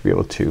easier to be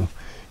able to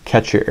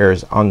catch your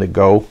errors on the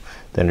go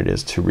than it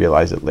is to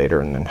realize it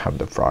later and then have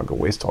the frog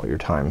waste all your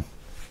time.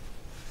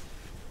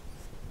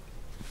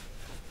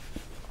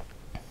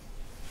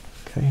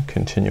 Okay,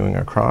 continuing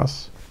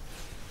across.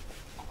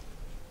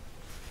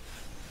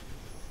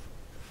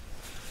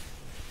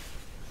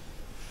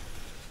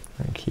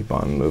 And keep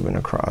on moving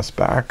across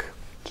back.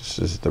 This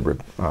is the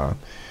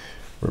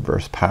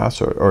reverse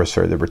pass, or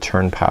sorry, the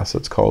return pass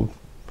it's called.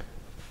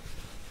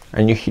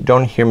 And you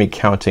don't hear me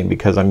counting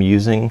because I'm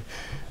using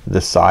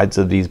the sides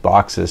of these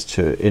boxes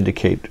to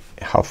indicate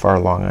how far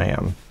along I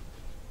am.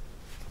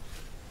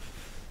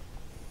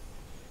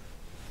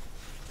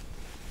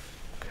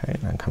 Okay,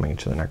 and I'm coming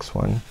to the next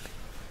one.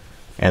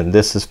 And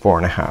this is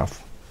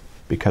 4.5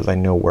 because I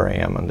know where I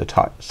am on the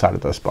top side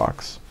of this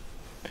box.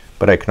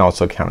 But I can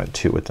also count it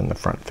 2 within the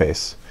front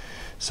face.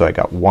 So I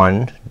got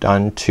 1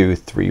 done, 2,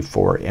 3,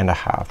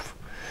 4.5.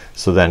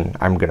 So then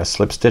I'm gonna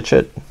slip stitch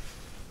it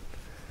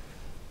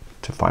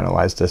to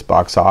finalize this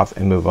box off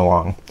and move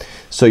along.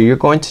 So you're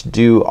going to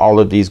do all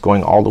of these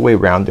going all the way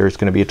around. There's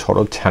gonna be a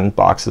total of 10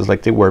 boxes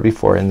like they were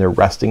before, and they're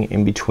resting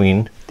in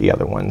between the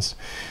other ones.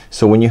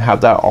 So when you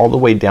have that all the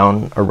way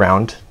down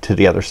around to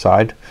the other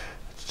side,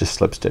 just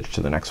slip stitch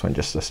to the next one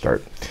just to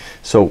start.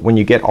 So when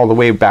you get all the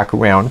way back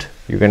around,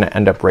 you're gonna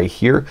end up right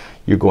here.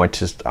 You're going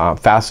to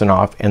fasten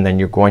off, and then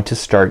you're going to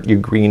start your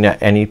green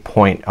at any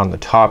point on the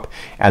top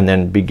and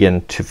then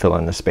begin to fill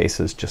in the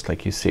spaces just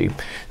like you see.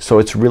 So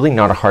it's really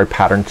not a hard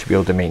pattern to be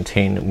able to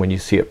maintain when you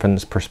see it from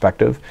this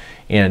perspective,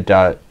 and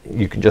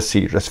you can just see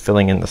you're just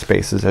filling in the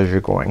spaces as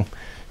you're going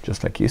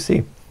just like you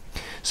see.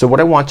 So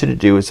what I want you to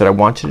do is that I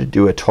want you to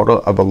do a total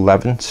of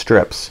 11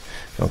 strips.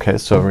 Okay,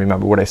 so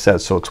remember what I said.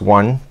 So it's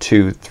 1,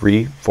 2,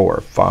 3, 4,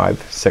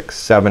 5, 6,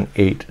 7,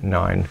 8,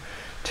 9,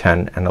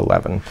 10 and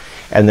 11.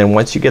 And then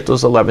once you get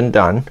those 11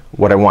 done,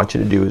 what I want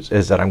you to do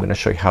is that I'm gonna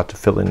show you how to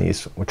fill in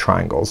these with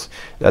triangles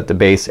at the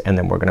base, and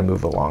then we're gonna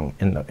move along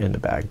in the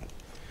bag.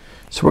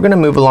 So we're gonna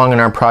move along in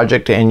our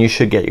project, and you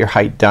should get your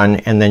height done,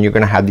 and then you're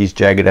gonna have these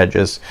jagged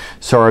edges.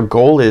 So our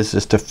goal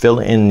is to fill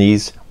in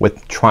these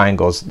with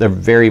triangles. They're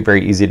very,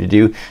 very easy to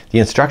do. The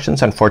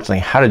instructions, unfortunately,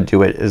 how to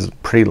do it is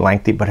pretty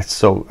lengthy, but it's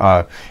so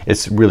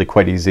it's really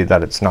quite easy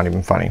that it's not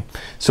even funny.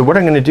 So what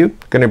I'm gonna do, I'm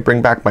gonna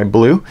bring back my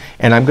blue,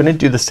 and I'm gonna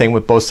do the same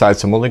with both sides.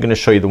 So I'm only gonna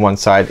show you the one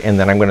side, and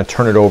then I'm gonna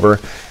turn it over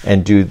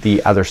and do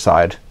the other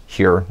side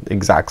here the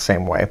exact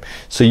same way.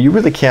 So you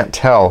really can't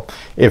tell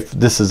if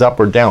this is up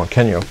or down,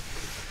 can you?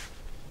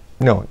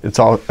 No,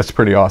 it's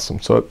pretty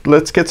awesome. So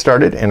let's get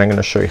started, and I'm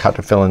gonna show you how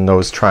to fill in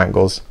those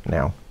triangles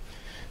now.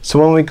 So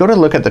when we go to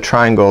look at the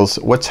triangles,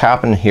 what's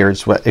happened here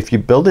is if you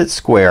build it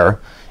square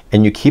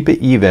and you keep it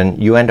even,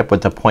 you end up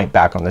with a point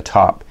back on the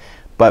top.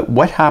 But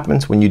what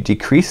happens when you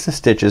decrease the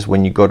stitches,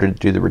 when you go to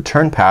do the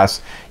return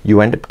pass,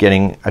 you end up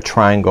getting a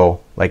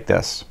triangle like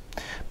this.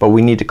 But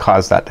we need to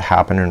cause that to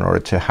happen in order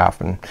to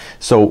happen.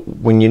 So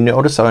when you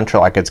notice on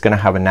Entrelac, it's gonna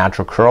have a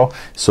natural curl.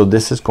 So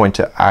this is going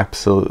to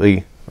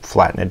absolutely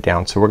flatten it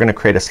down. So we're gonna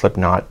create a slip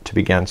knot to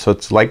begin. So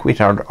it's like we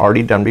had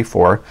already done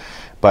before,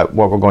 but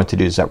what we're going to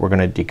do is that we're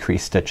gonna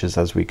decrease stitches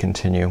as we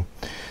continue.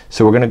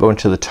 So we're gonna go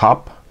into the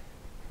top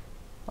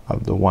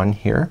of the one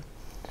here,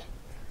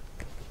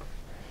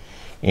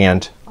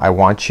 and I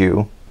want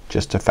you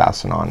just to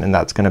fasten on, and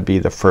that's gonna be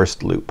the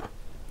first loop.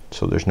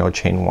 So there's no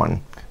chain 1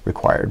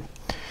 required.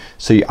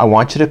 So I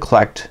want you to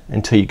collect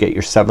until you get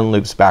your 7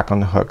 loops back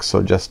on the hook.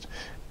 So just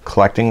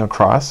collecting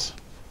across.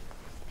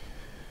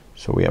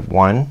 So we have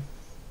 1,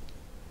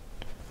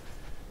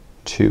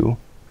 2,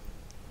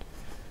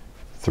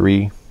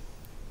 3,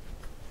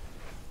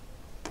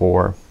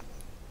 4,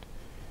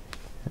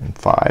 and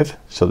 5.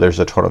 So there's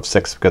a total of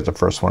 6 because the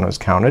first one was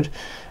counted.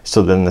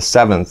 So then the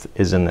 7th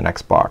is in the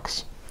next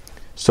box.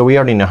 So we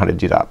already know how to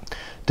do that.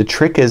 The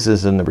trick is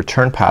in the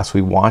return pass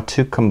we want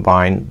to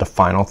combine the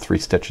final 3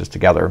 stitches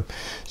together.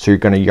 So you're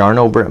gonna yarn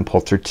over and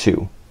pull through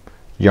 2,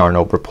 yarn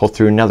over, pull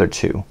through another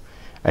 2,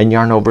 and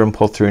yarn over and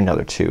pull through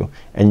another 2.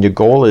 And your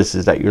goal is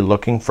that you're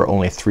looking for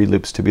only 3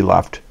 loops to be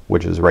left,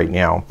 which is right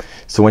now.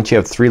 So once you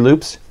have 3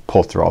 loops,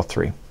 pull through all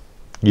 3.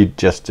 You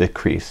just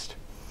decreased.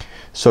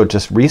 So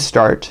just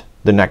restart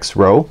the next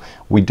row.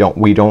 We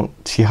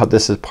don't see how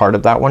this is part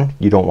of that one.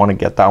 You don't want to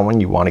get that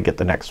one, you want to get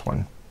the next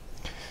one.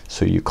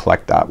 So you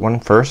collect that one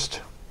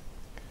first,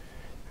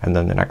 and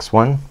then the next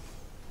one,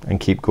 and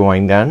keep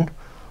going then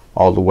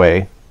all the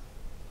way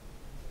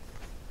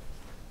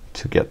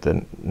to get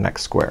the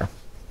next square.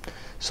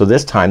 So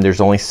this time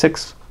there's only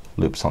 6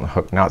 loops on the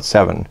hook, not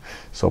 7.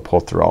 So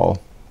pull through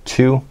all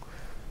 2,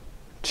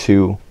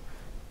 2,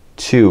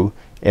 2,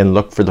 and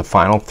look for the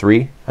final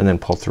 3, and then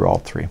pull through all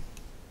 3.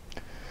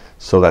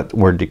 So that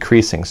we're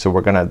decreasing. So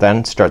we're gonna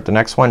then start the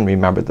next one.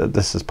 Remember that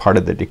this is part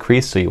of the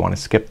decrease, so you want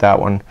to skip that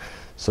one.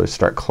 So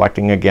start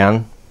collecting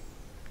again.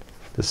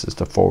 This is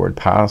the forward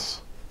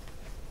pass.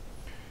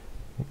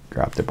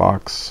 Grab the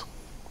box.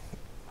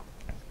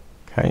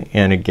 Okay,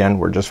 and again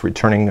we're just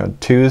returning the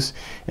 2s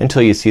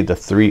until you see the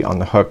 3 on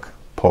the hook.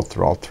 Pull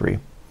through all 3,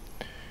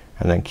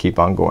 and then keep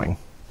on going.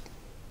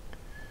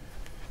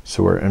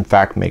 So we're in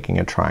fact making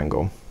a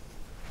triangle.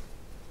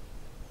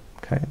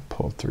 Okay,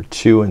 pull through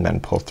 2 and then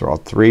pull through all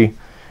 3,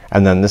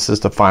 and then this is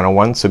the final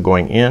one. So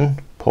going in,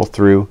 pull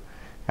through,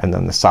 and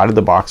then the side of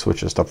the box,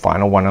 which is the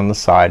final one on the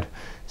side.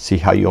 See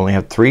how you only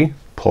have 3?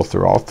 Pull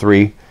through all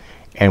 3,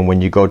 and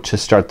when you go to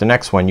start the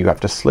next one you have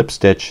to slip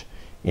stitch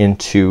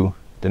into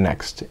the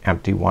next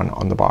empty one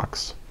on the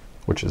box,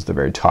 which is the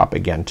very top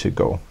again to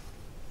go.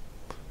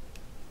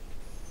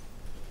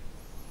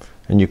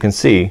 And you can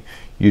see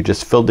you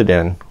just filled it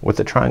in with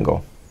a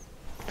triangle.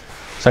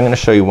 So I'm gonna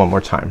show you one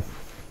more time.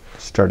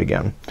 Start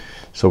again.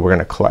 So we're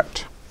gonna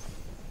collect,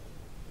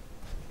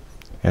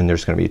 and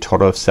there's gonna be a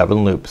total of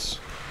 7 loops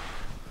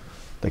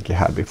like you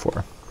had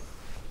before.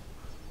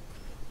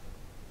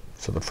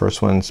 So the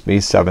first one's be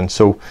 7.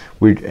 So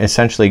we're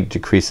essentially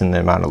decreasing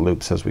the amount of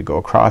loops as we go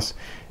across,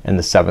 and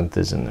the 7th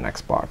is in the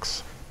next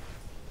box.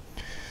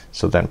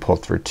 So then pull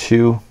through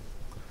 2,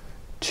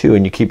 2,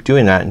 and you keep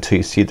doing that until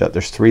you see that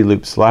there's 3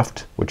 loops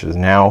left, which is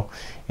now,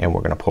 and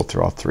we're gonna pull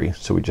through all 3.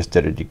 So we just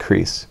did a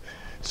decrease.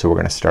 So we're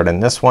gonna start in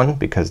this one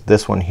because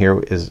this one here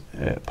is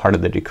part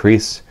of the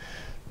decrease.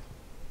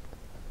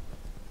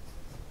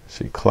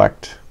 So you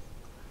collect,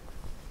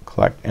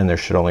 collect, and there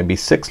should only be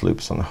 6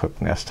 loops on the hook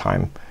this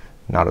time,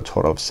 not a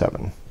total of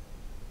 7.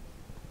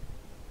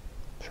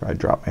 So I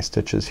drop my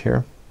stitches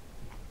here.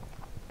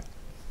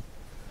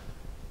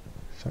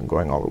 So I'm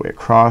going all the way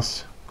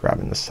across,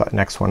 grabbing the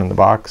next one in the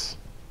box,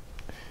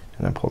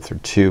 and then pull through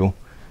 2,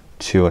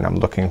 2, and I'm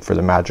looking for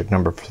the magic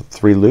number for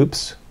 3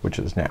 loops, which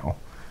is now.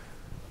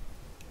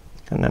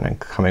 And then I'm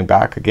coming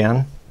back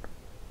again.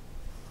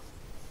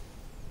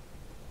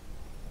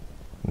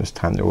 And this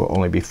time there will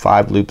only be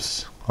 5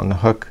 loops on the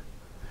hook.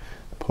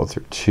 Pull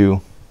through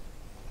 2,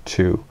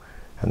 2,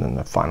 and then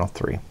the final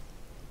 3. And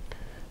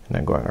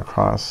then going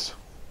across,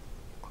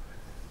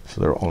 So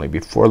there will only be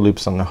 4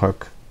 loops on the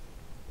hook.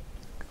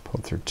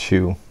 Pull through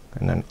 2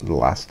 and then the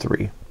last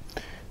 3.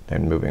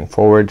 Then moving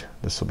forward,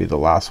 this will be the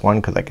last one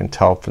because I can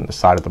tell from the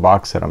side of the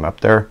box that I'm up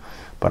there,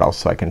 but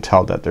also I can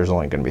tell that there's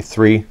only going to be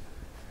 3.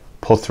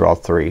 Pull through all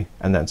 3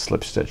 and then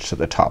slip stitch to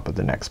the top of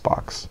the next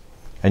box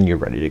and you're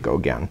ready to go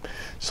again.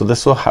 So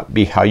this will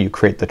be how you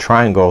create the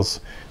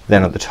triangles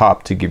then at the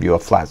top to give you a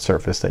flat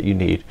surface that you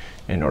need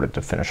in order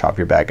to finish off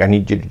your bag. I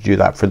need you to do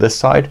that for this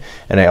side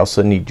and I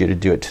also need you to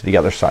do it to the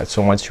other side.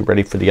 So once you're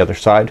ready for the other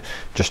side,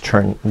 just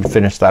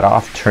finish that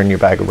off, turn your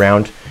bag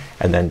around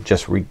and then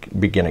just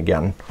begin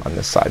again on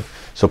this side.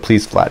 So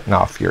please flatten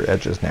off your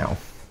edges now.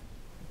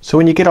 So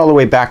when you get all the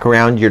way back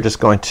around, you're just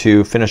going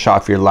to finish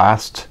off your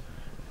last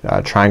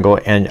triangle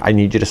and I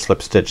need you to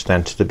slip stitch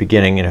then to the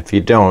beginning, and if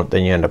you don't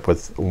then you end up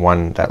with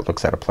one that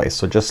looks out of place.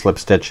 So just slip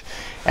stitch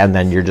and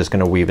then you're just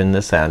gonna weave in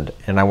this end,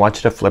 and I want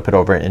you to flip it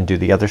over and do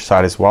the other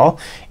side as well,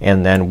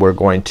 and then we're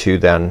going to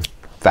then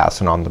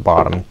fasten on the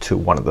bottom to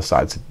one of the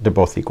sides. They're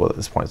both equal at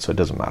this point, so it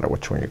doesn't matter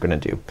which one you're gonna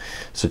do.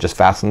 So just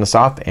fasten this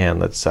off and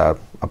let's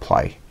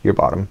apply your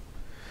bottom.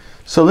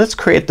 So let's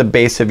create the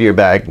base of your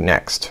bag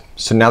next.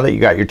 So now that you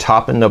got your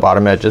top and the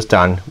bottom edges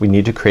done, we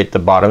need to create the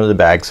bottom of the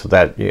bag so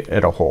that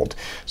it'll hold.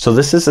 So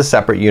this is a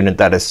separate unit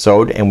that is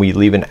sewed and we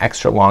leave an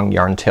extra long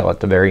yarn tail at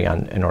the very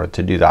end in order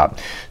to do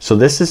that. So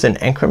this is an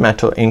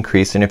incremental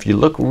increase, and if you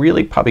look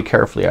really probably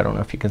carefully, I don't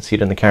know if you can see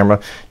it in the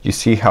camera, you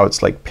see how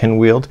it's like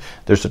pinwheeled.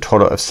 There's a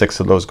total of 6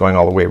 of those going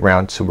all the way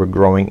around, so we're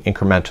growing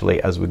incrementally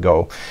as we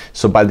go.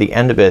 So by the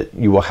end of it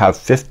you will have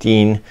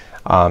 15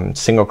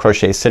 single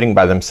crochets sitting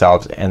by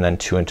themselves and then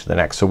 2 into the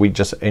next. So we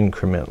just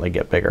incrementally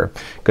get bigger.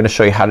 I'm going to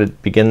show you how to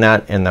begin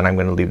that and then I'm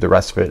going to leave the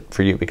rest of it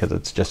for you because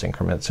it's just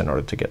increments in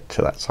order to get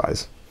to that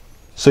size.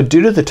 So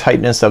due to the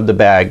tightness of the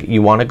bag,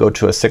 you want to go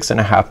to a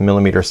 6.5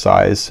 millimeter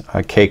size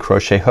K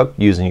crochet hook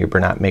using your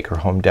Bernat Maker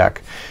Home Dec.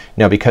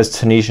 Now because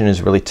Tunisian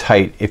is really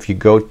tight, if you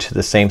go to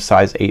the same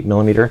size 8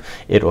 millimeter,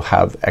 it will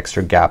have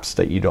extra gaps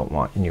that you don't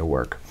want in your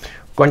work.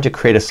 We're going to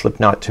create a slip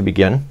knot to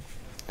begin,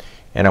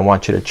 and I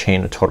want you to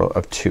chain a total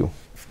of 2.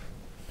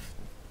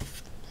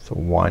 So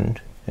 1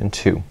 and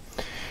 2.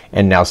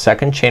 And now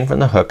second chain from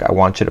the hook, I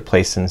want you to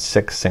place in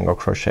 6 single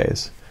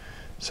crochets.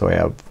 So I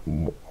have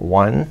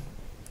 1,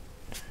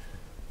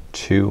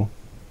 2,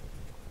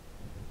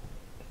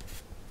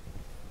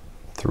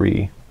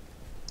 3,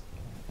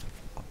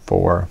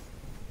 4,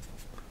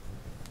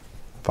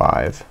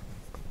 5,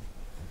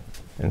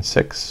 and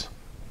 6.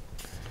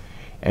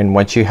 And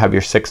once you have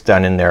your 6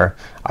 done in there,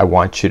 I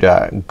want you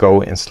to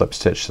go and slip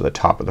stitch to the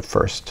top of the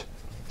first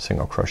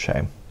single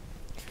crochet.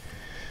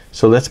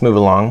 So let's move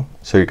along.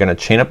 So you're gonna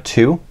chain up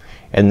 2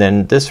 and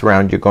then this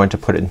round you're going to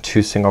put in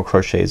 2 single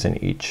crochets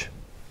in each.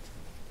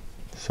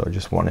 So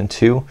just 1 and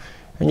 2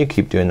 and you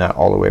keep doing that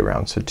all the way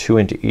around. So 2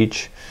 into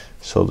each.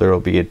 So there will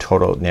be a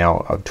total now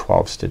of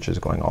 12 stitches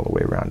going all the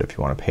way around if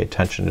you want to pay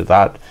attention to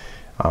that.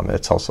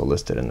 It's also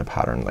listed in the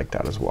pattern like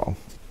that as well.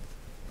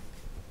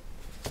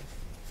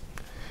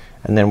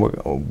 And then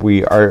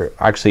we are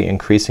actually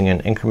increasing in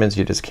increments.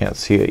 You just can't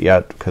see it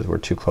yet because we're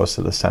too close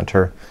to the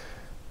center.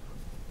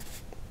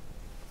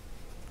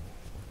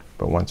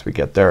 But once we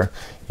get there,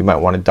 you might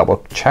want to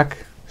double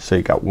check. So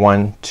you got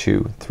 1,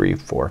 2, 3,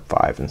 4,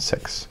 5, and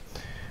 6.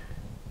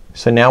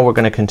 So now we're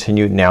going to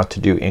continue now to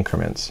do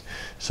increments.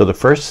 So the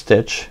first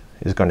stitch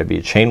is going to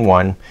be chain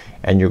 1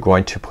 and you're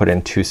going to put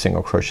in 2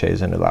 single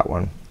crochets into that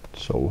one.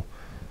 So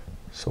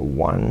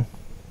 1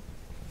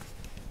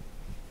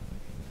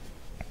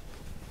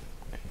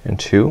 and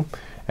 2,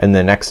 and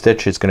the next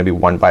stitch is going to be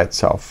 1 by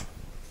itself.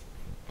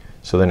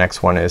 So the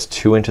next one is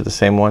 2 into the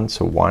same one,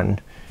 so 1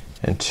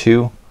 and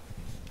 2,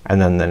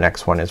 and then the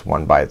next one is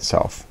 1 by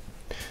itself.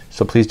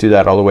 So please do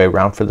that all the way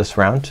around for this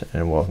round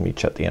and we'll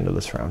meet you at the end of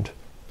this round.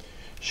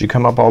 As you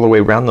come up all the way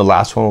around, the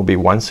last one will be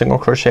 1 single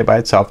crochet by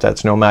itself.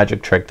 That's no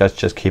magic trick, that's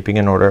just keeping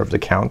in order of the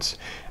counts,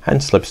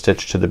 and slip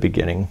stitch to the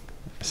beginning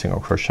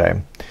single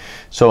crochet.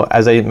 So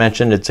as I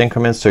mentioned, it's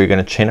increments, so you're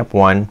gonna chain up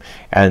 1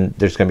 and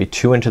there's gonna be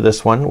 2 into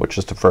this one, which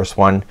is the first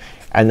one,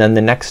 and then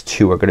the next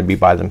 2 are gonna be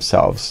by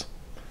themselves.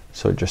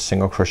 So just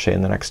single crochet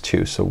in the next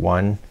 2. So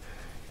 1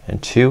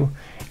 and 2,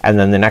 and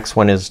then the next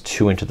one is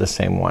 2 into the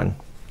same one.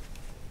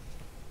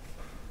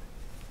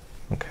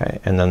 Okay,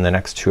 and then the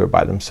next 2 are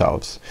by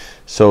themselves.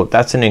 So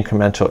that's an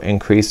incremental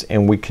increase,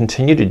 and we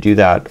continue to do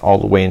that all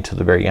the way into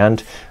the very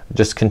end.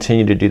 Just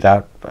continue to do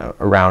that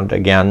around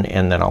again,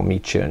 and then I'll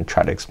meet you and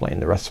try to explain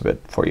the rest of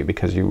it for you,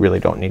 because you really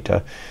don't need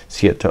to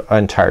see an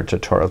entire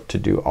tutorial to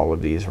do all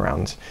of these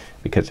rounds,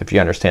 because if you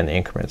understand the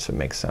increments it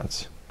makes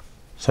sense.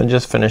 So I'm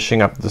just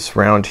finishing up this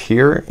round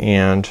here,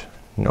 and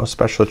no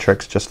special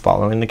tricks, just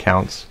following the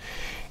counts,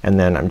 and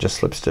then I'm just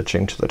slip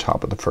stitching to the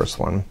top of the first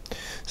one.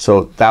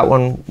 So that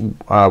one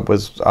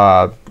was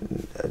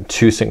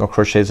 2 single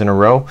crochets in a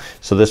row.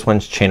 So this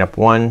one's chain up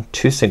 1,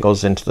 2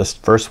 singles into this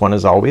first one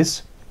as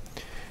always,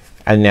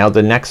 and now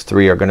the next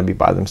 3 are gonna be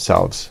by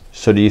themselves.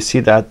 So do you see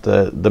that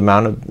the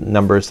amount of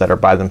numbers that are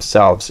by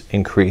themselves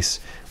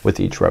increase with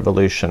each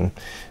revolution,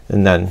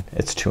 and then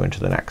it's 2 into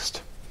the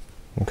next.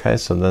 Okay,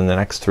 so then the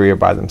next 3 are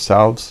by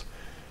themselves.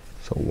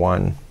 So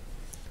 1,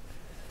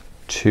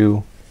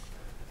 2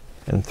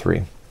 and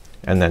 3,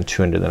 and then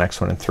 2 into the next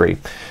one and 3.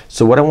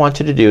 So what I want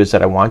you to do is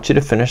that I want you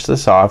to finish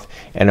this off,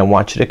 and I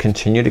want you to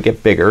continue to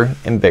get bigger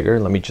and bigger.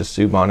 Let me just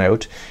zoom on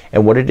out.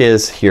 And what it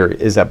is here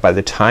is that by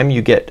the time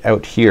you get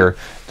out here,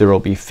 there will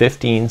be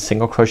 15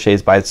 single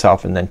crochets by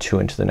itself, and then 2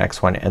 into the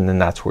next one, and then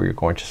that's where you're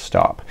going to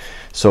stop.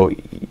 So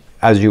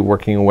as you're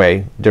working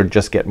away, they'll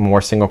just get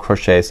more single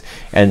crochets,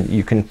 and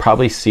you can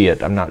probably see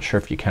it. I'm not sure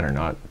if you can or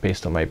not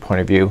based on my point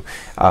of view.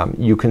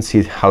 You can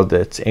see how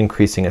that's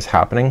increasing is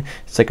happening.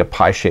 It's like a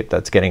pie shape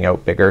that's getting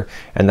out bigger,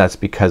 and that's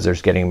because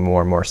there's getting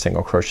more and more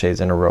single crochets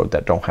in a row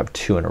that don't have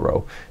 2 in a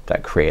row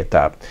that create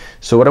that.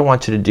 So what I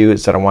want you to do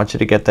is that I want you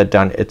to get that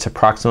done. It's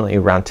approximately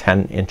around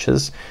 10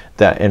 inches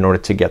that in order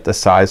to get the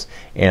size,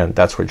 and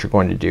that's what you're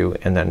going to do.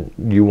 And then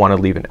you want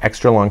to leave an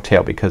extra long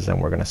tail, because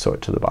then we're going to sew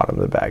it to the bottom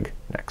of the bag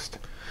next.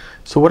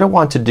 So what I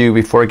want to do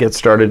before I get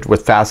started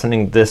with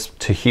fastening this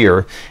to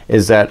here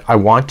is that I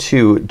want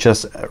to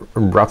just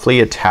roughly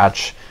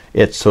attach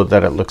it so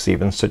that it looks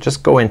even. So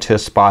just go into a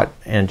spot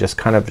and just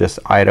kind of just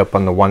eye it up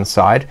on the one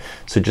side.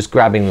 So just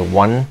grabbing the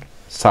one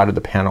side of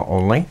the panel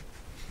only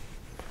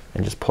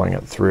and just pulling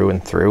it through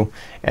and through,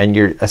 and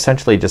you're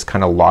essentially just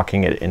kind of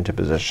locking it into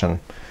position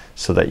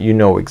so that you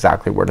know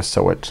exactly where to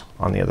sew it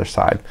on the other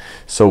side.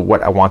 So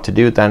what I want to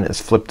do then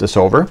is flip this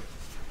over,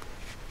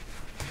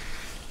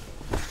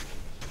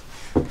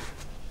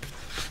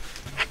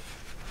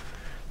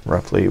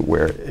 roughly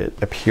where it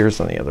appears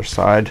on the other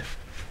side,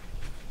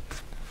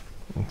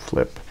 and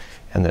flip,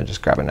 and then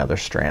just grab another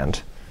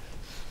strand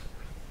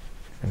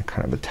and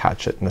kind of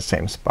attach it in the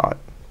same spot.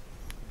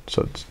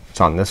 So it's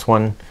on this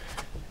one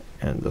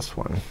and this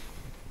one.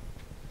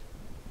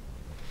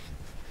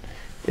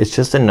 It's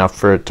just enough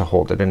for it to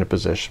hold it in a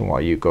position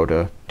while you go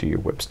to do your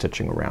whip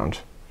stitching around.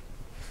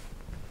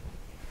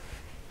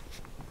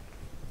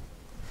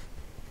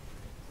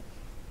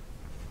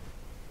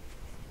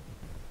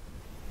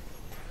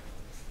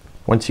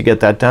 Once you get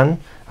that done,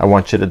 I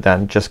want you to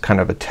then just kind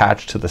of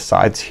attach to the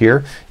sides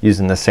here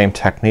using the same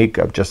technique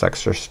of just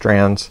extra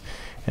strands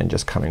and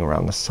just coming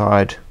around the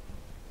side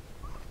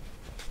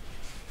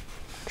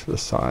to the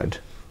side.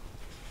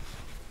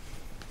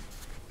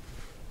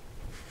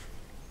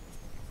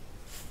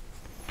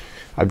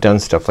 I've done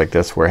stuff like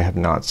this where I have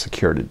not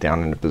secured it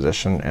down in a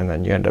position, and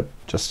then you end up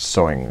just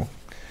sewing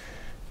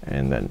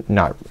and then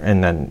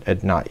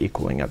it not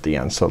equaling at the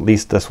end. So at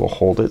least this will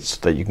hold it so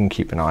that you can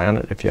keep an eye on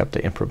it if you have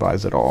to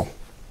improvise at all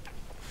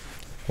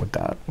with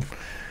that.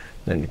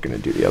 Then you're gonna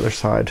do the other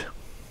side.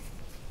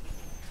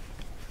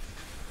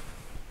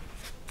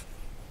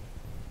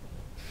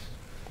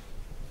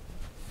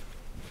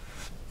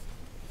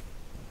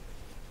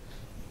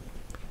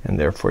 And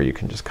therefore you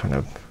can just kind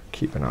of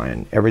keep an eye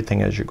on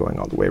everything as you're going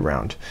all the way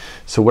around.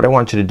 So what I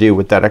want you to do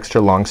with that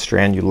extra long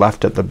strand you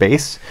left at the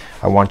base,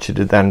 I want you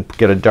to then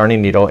get a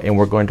darning needle, and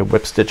we're going to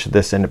whip stitch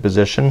this into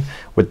position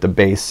with the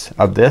base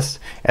of this,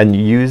 and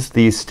use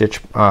these stitch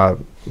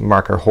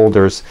marker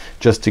holders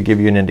just to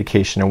give you an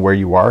indication of where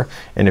you are,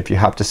 and if you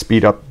have to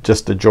speed up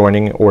just the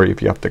joining, or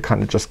if you have to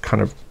kind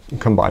of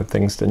combine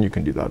things, then you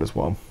can do that as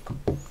well.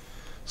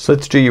 So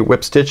let's do your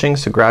whip stitching.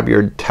 So grab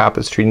your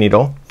tapestry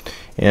needle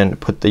and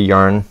put the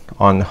yarn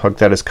on the hook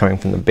that is coming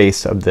from the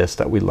base of this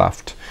that we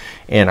left,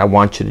 and I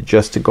want you to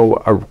just to go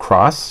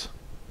across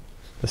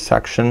the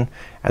section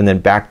and then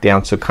back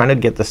down, so kind of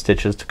get the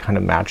stitches to kind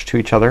of match to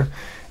each other,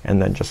 and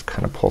then just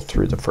kind of pull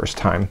through the first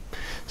time.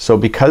 So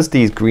because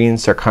these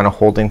greens are kind of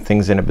holding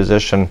things in a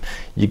position,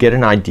 you get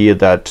an idea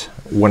that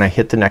when I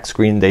hit the next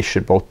green they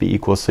should both be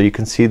equal. So you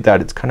can see that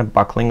it's kind of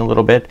buckling a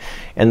little bit,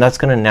 and that's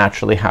gonna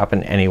naturally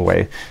happen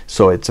anyway.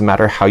 So it's a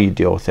matter of how you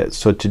deal with it.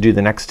 So to do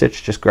the next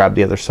stitch, just grab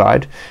the other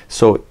side.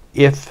 So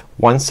if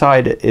one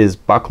side is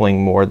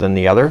buckling more than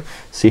the other,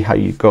 see how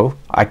you go?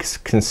 I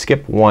can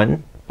skip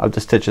one of the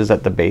stitches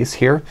at the base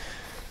here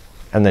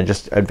and then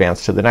just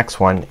advance to the next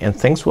one, and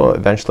things will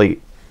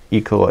eventually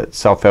equal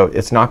itself out.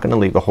 It's not gonna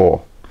leave a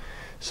hole.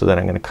 So then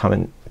I'm gonna come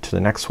in to the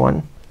next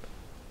one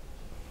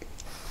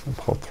and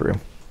pull through.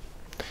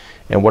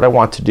 And what I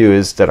want to do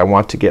is that I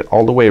want to get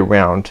all the way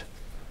around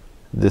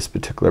this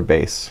particular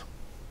base,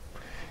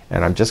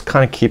 and I'm just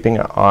kind of keeping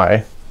an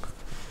eye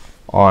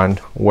on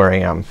where I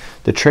am.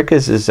 The trick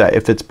is that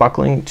if it's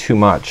buckling too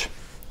much,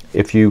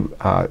 if you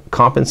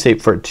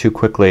compensate for it too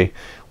quickly,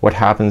 what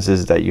happens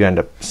is that you end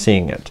up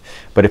seeing it.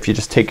 But if you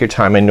just take your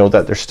time, I know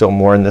that there's still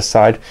more on this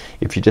side.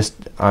 If you just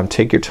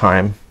take your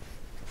time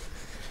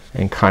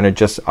and kind of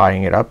just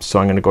eyeing it up. So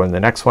I'm gonna go to the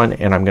next one,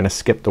 and I'm gonna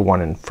skip the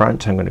one in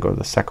front. I'm gonna go to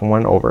the second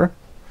one over,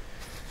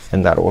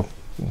 and that will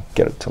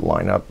get it to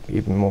line up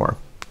even more.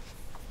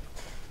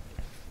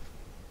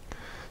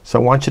 So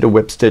I want you to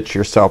whip stitch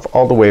yourself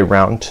all the way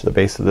around to the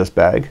base of this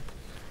bag.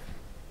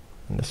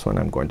 And this one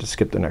I'm going to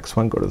skip the next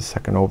one, go to the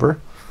second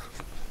over.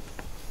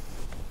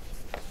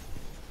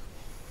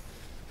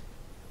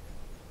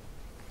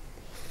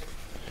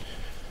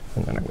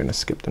 And then I'm gonna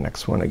skip the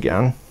next one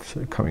again.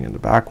 So coming in the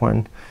back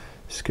one,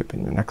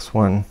 skipping the next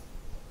one,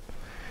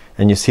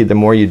 and you see the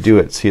more you do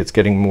it, see it's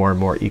getting more and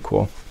more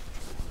equal.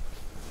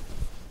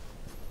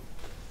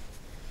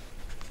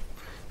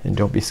 And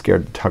don't be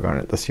scared to tug on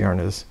it. This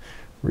yarn is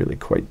really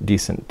quite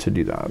decent to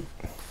do that.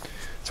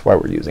 That's why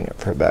we're using it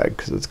for a bag,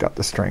 because it's got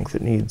the strength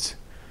it needs.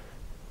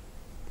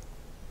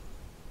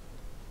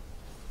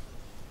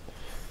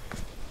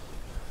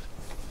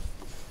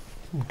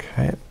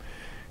 Okay,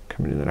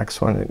 coming to the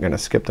next one. I'm gonna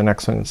skip the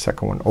next one and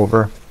second one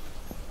over.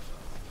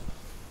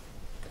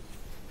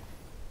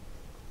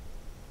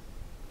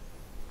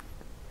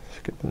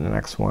 Skip the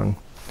next one.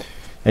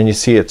 And you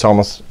see it's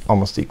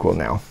almost equal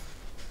now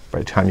by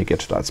the time you get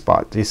to that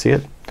spot. Do you see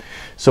it?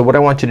 So what I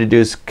want you to do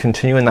is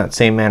continue in that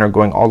same manner,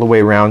 going all the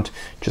way around.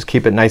 Just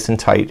keep it nice and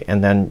tight,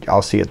 and then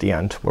I'll see at the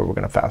end where we're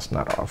gonna fasten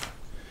that off.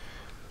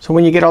 So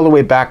when you get all the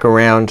way back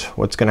around,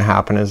 what's gonna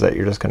happen is that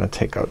you're just gonna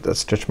take out the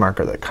stitch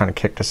marker that kind of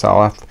kicked us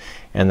off,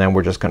 and then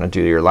we're just gonna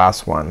do your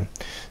last one.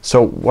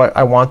 So what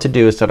I want to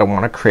do is that I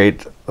want to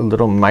create a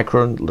little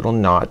little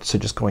knot, so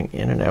just going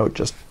in and out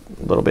just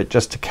a little bit,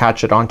 just to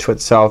catch it onto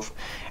itself.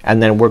 And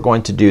then we're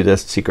going to do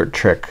this secret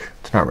trick.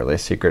 It's not really a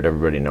secret,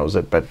 everybody knows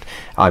it, but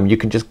you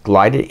can just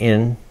glide it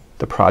in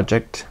the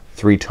project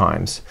 3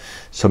 times.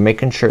 So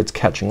making sure it's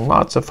catching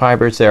lots of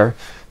fibers there.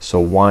 So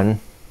 1,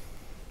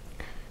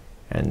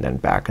 and then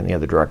back in the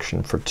other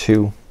direction for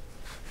 2,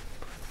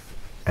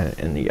 and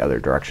in the other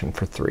direction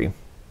for 3.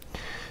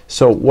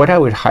 So what I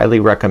would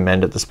highly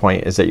recommend at this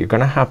point is that you're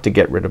gonna have to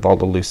get rid of all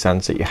the loose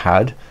ends that you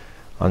had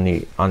on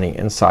the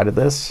inside of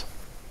this.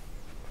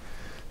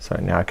 So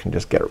now I can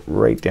just get it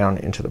right down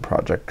into the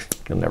project.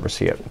 You'll never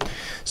see it.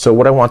 So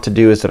what I want to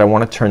do is that I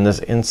want to turn this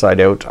inside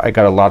out. I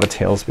got a lot of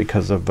tails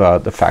because of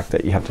the fact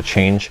that you have to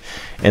change.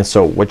 And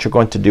so what you're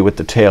going to do with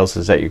the tails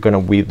is that you're gonna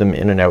weave them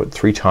in and out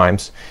 3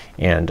 times,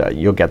 and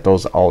you'll get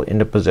those all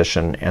into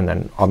position, and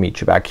then I'll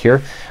meet you back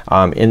here.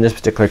 In this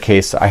particular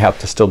case I have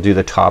to still do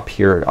the top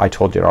here. I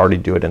told you to already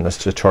do it in this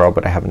tutorial,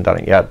 but I haven't done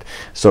it yet.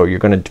 So you're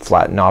gonna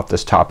flatten off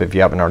this top if you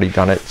haven't already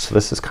done it. So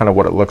this is kind of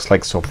what it looks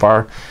like so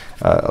far.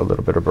 A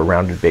little bit of a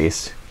rounded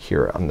base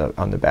here on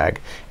the bag,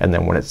 and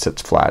then when it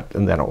sits flat,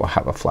 and then it will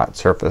have a flat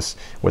surface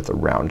with a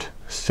round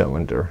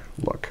cylinder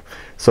look.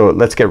 So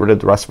let's get rid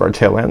of the rest of our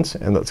tail ends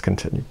and let's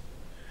continue.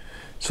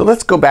 So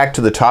let's go back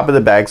to the top of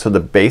the bag. So the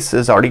base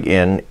is already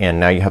in,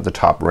 and now you have the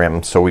top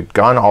rim. So we've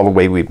gone all the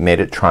way, we've made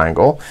it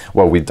triangle.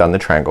 Well, we've done the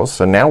triangles.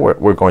 So now what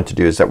we're going to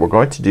do is that we're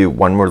going to do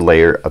one more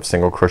layer of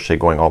single crochet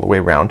going all the way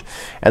around,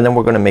 and then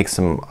we're gonna make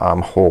some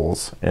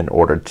holes in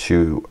order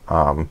to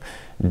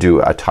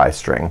do a tie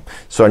string.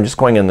 So I'm just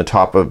going in the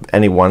top of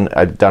any one.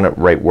 I've done it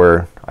right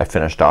where I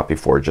finished off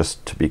before,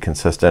 just to be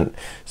consistent.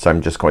 So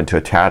I'm just going to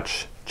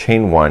attach,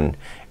 chain 1,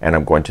 and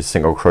I'm going to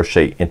single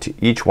crochet into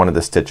each one of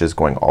the stitches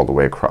going all the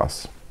way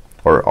across,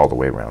 or all the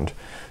way around.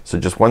 So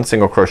just 1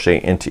 single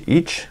crochet into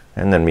each,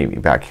 and then meet me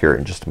back here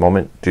in just a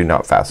moment. Do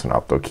not fasten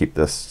off though, keep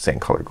this same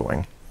color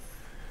going.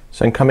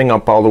 So I'm coming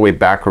up all the way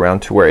back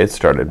around to where it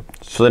started.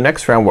 So the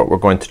next round what we're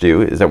going to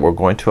do is that we're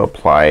going to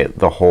apply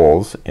the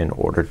holes in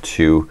order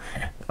to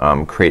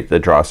create the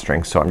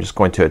drawstring. So I'm just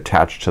going to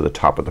attach to the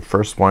top of the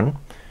first one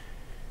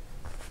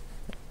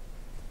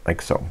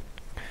like so.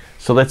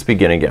 So let's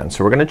begin again.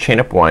 So we're gonna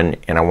chain up 1,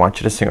 and I want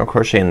you to single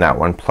crochet in that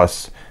one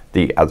plus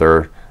the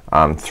other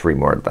 3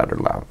 more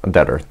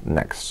that are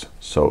next.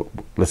 So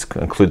let's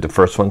include the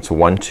first one. So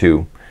 1,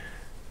 2,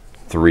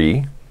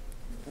 3,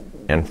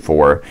 and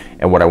 4.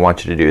 And what I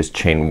want you to do is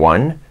chain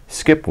 1,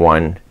 skip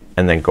 1,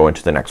 and then go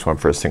into the next one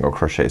for a single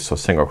crochet. So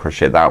single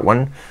crochet that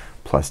one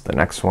plus the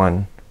next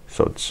one.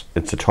 So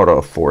it's a total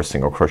of 4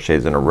 single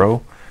crochets in a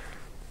row,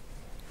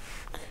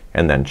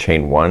 and then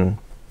chain 1,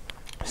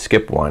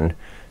 skip 1,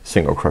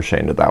 single crochet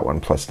into that one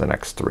plus the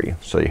next 3.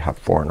 So you have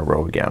 4 in a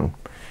row again,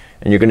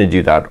 and you're gonna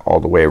do that all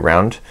the way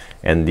around,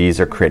 and these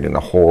are creating the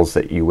holes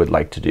that you would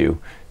like to do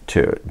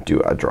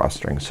a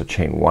drawstring. So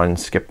chain 1,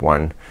 skip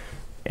 1,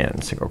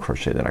 and single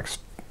crochet the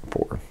next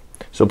 4.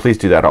 So please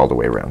do that all the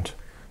way around.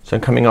 So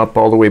I'm coming up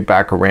all the way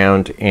back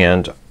around,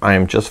 and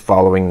I'm just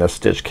following the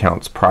stitch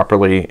counts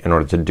properly in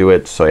order to do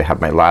it. So I have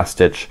my last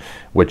stitch,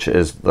 which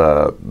is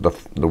the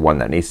one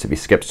that needs to be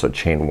skipped. So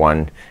chain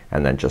 1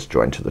 and then just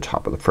join to the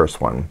top of the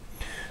first one.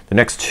 The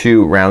next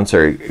 2 rounds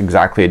are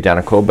exactly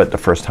identical, but the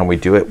first time we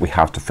do it we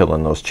have to fill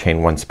in those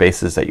chain 1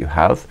 spaces that you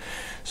have.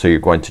 So you're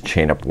going to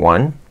chain up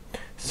 1,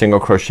 single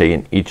crochet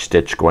in each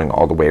stitch going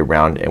all the way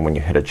around, and when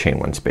you hit a chain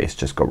 1 space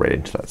just go right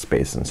into that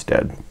space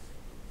instead.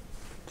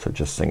 So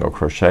just single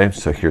crochet.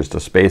 So here's the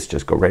space,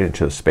 just go right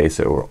into the space.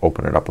 It will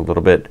open it up a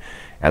little bit,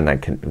 and then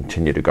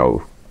continue to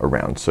go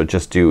around. So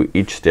just do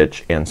each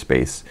stitch and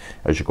space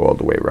as you go all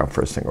the way around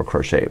for a single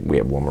crochet. We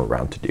have 1 more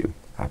round to do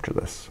after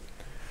this.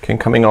 Okay,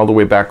 coming all the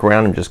way back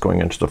around, I'm just going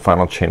into the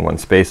final chain 1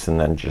 space and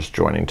then just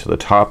joining to the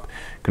top.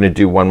 Gonna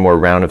do 1 more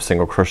round of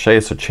single crochet.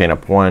 So chain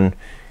up 1,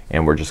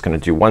 and we're just gonna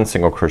do 1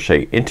 single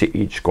crochet into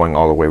each going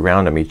all the way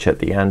around and meet you at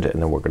the end,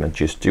 and then we're gonna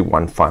just do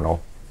 1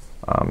 final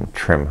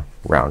trim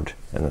round,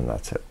 and then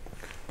that's it.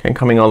 Okay,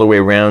 coming all the way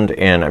around,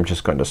 and I'm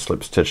just going to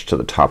slip stitch to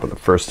the top of the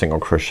first single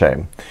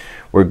crochet.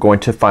 We're going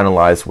to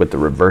finalize with the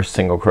reverse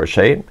single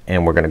crochet,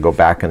 and we're gonna go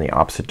back in the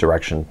opposite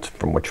direction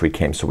from which we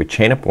came. So we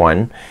chain up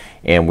 1,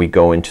 and we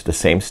go into the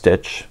same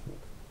stitch,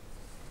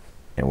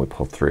 and we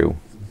pull through,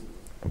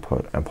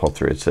 and pull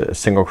through. It's a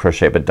single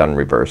crochet but done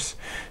reverse.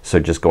 So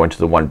just go into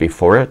the one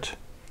before it,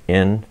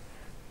 in,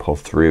 pull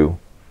through,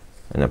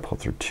 and then pull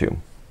through two,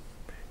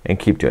 and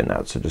keep doing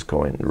that. So just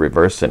go in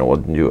reverse and it will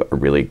do a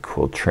really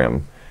cool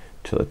trim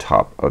to the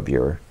top of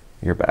your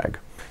bag.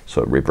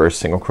 So reverse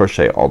single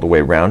crochet all the way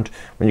around.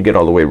 When you get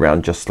all the way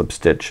around, just slip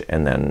stitch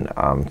and then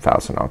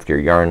fasten off your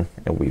yarn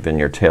and weave in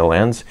your tail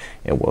ends,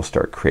 and we'll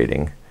start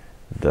creating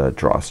the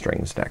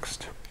drawstrings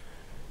next.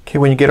 Okay,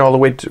 when you get all the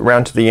way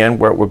around to the end,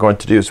 what we're going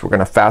to do is we're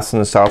gonna fasten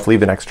this off,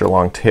 leave an extra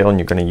long tail, and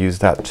you're gonna use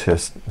that to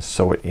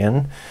sew it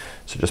in.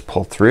 So just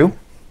pull through.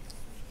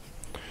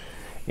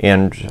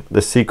 And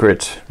the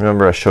secret,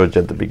 remember I showed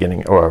you at the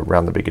beginning or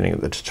around the beginning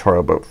of the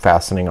tutorial about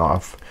fastening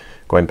off,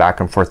 going back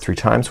and forth 3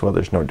 times. Well,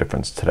 there's no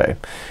difference today.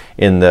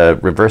 In the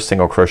reverse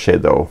single crochet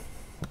though,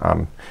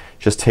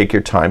 just take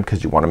your time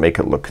because you want to make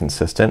it look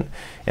consistent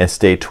and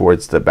stay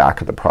towards the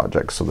back of the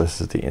project. So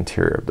this is the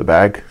interior of the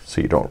bag,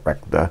 so you don't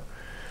wreck the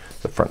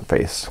front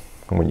face.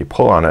 And when you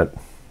pull on it,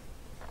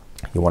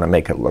 you want to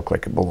make it look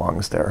like it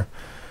belongs there.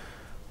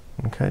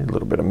 Okay, a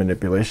little bit of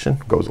manipulation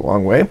goes a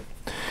long way.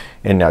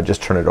 And now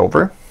just turn it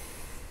over,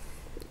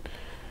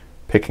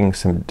 picking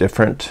some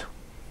different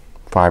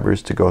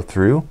fibers to go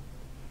through.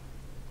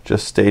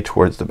 Just stay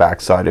towards the back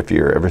side. If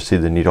you ever see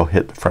the needle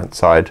hit the front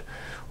side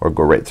or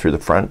go right through the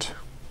front,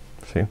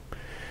 see?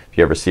 If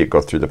you ever see it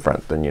go through the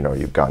front, then you know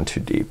you've gone too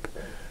deep.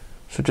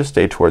 So just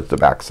stay towards the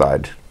back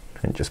side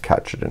and just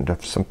catch it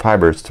into some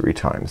fibers 3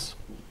 times.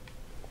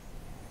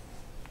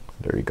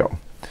 There you go.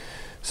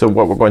 So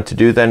what we're going to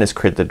do then is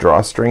create the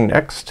drawstring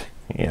next,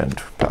 and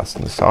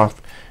fasten this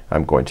off.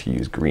 I'm going to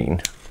use green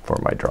for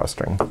my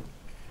drawstring.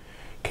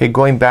 Okay,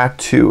 going back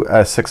to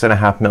a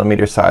 6.5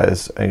 millimeter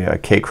size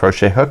K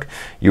crochet hook,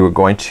 you are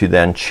going to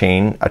then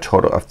chain a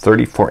total of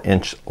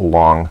 34-inch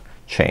long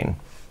chain.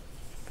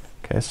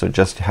 Okay, so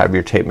just have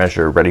your tape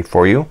measure ready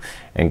for you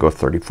and go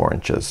 34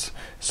 inches.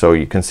 So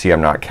you can see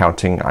I'm not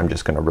counting, I'm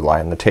just gonna rely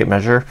on the tape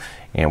measure,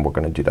 and we're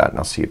gonna do that, and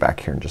I'll see you back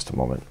here in just a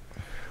moment.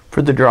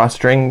 For the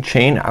drawstring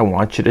chain, I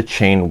want you to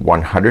chain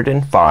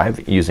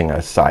 105 using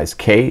a size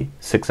K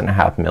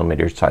 6.5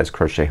 millimeter size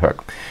crochet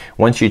hook.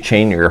 Once you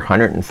chain your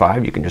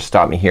 105, you can just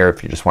stop me here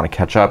if you just want to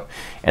catch up,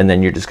 and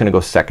then you're just gonna go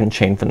second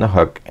chain from the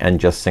hook and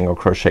just single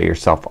crochet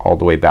yourself all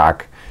the way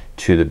back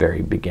to the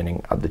very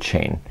beginning of the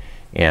chain,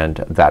 and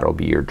that'll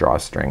be your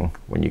drawstring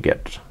when you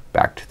get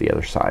back to the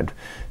other side.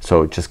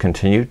 So just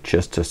continue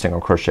just to single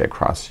crochet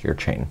across your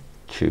chain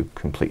to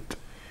complete.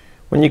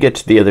 When you get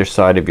to the other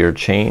side of your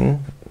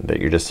chain that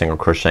you're just single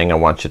crocheting, I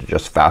want you to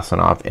just fasten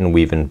off and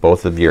weave in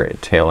both of your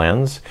tail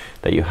ends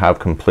that you have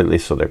completely,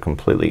 so they're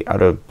completely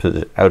out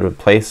of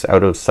place,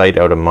 out of sight,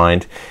 out of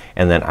mind,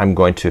 and then I'm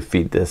going to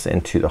feed this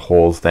into the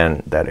holes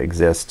then that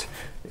exist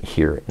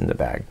here in the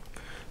bag.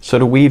 So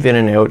to weave in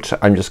and out,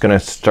 I'm just gonna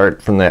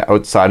start from the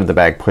outside of the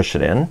bag, push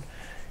it in,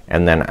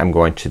 and then I'm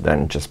going to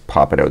then just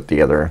pop it out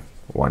the other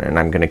one, and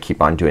I'm gonna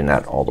keep on doing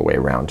that all the way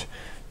around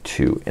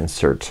to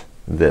insert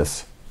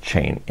this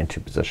chain into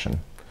position.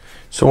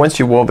 So once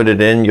you woven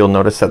it in, you'll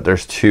notice that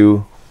there's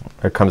 2,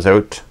 it comes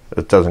out,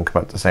 it doesn't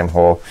come out the same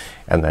hole,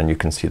 and then you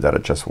can see that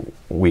it just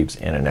weaves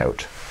in and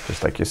out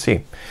just like you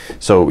see.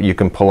 So you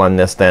can pull on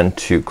this then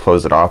to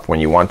close it off when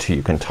you want to.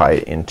 You can tie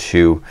it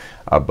into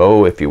a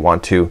bow if you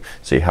want to,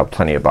 so you have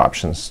plenty of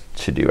options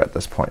to do at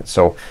this point.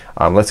 So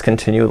let's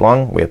continue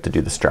along. We have to do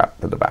the strap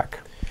for the back.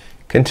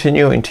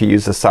 Continuing to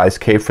use the size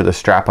K for the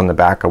strap on the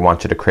back, I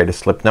want you to create a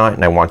slip knot,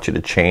 and I want you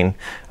to chain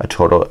a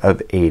total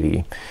of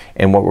 80.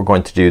 And what we're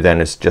going to do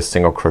then is just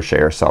single crochet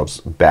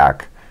ourselves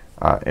back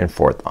and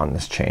forth on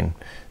this chain.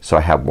 So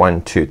I have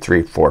 1 2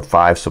 3 4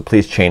 5, so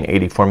please chain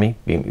 80 for me.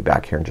 Meet me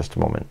back here in just a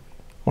moment.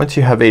 Once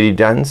you have 80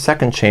 done,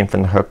 second chain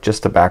from the hook,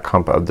 just the back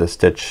hump of the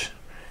stitch,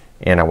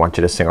 and I want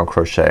you to single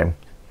crochet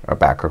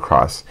back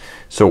across.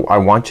 So I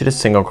want you to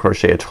single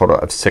crochet a total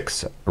of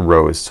 6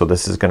 rows. So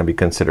this is gonna be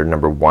considered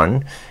number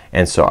 1,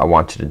 and so I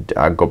want you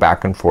to go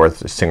back and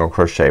forth, single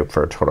crochet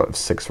for a total of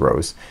 6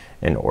 rows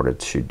in order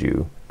to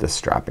do the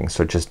strapping.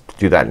 So just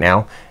do that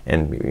now,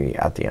 and maybe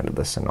at the end of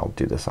this, and I'll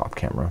do this off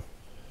camera.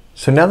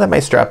 So now that my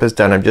strap is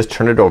done, I've just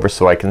turned it over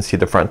so I can see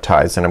the front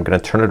ties, and I'm gonna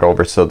turn it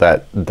over so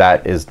that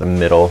that is the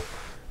middle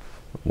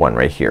one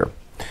right here.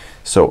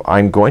 So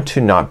I'm going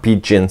to not be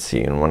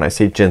jinsy, and when I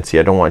say jinsy,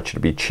 I don't want you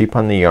to be cheap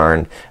on the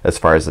yarn as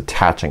far as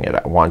attaching it.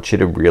 I want you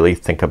to really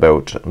think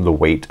about the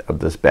weight of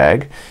this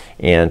bag,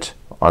 and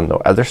on the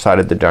other side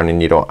of the darning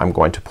needle I'm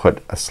going to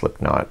put a slip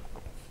knot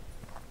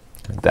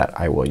that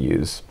I will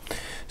use.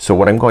 So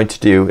what I'm going to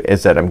do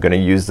is that I'm gonna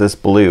use this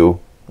blue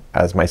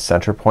as my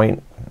center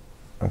point,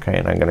 okay,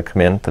 and I'm gonna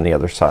come in from the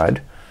other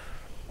side,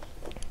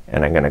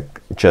 and I'm gonna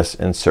just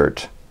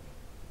insert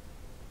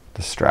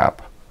the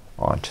strap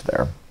onto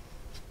there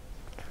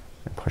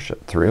and push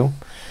it through,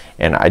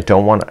 and I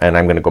don't want, and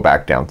I'm gonna go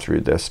back down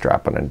through this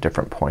strap on a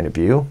different point of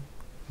view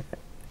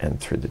and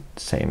through the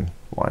same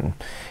one,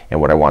 and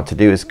what I want to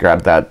do is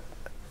grab that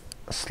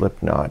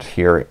slip knot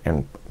here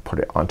and put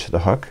it onto the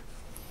hook,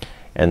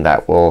 and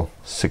that will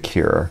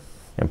secure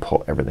and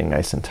pull everything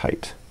nice and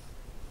tight,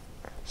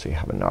 so you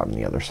have a knot on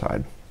the other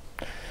side.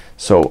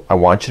 So I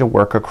want you to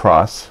work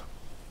across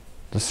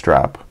the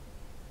strap.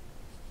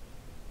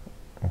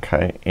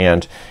 Okay,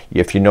 and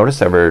if you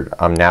notice ever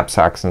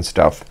knapsacks and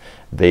stuff,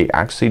 they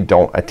actually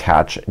don't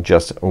attach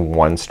just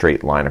one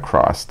straight line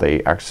across.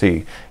 They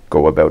actually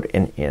go about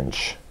an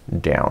inch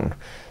down.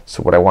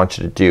 So what I want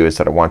you to do is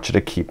that I want you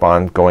to keep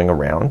on going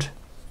around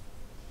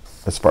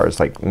as far as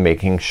like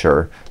making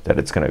sure that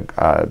it's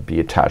gonna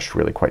be attached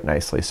really quite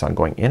nicely. So I'm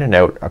going in and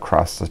out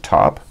across the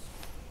top,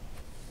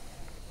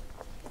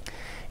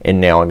 and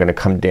now I'm gonna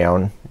come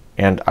down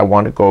and I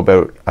want to go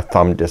about a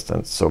thumb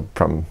distance. So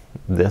from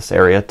this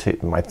area to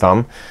my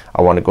thumb,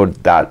 I want to go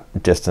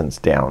that distance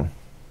down.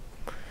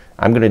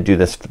 I'm gonna do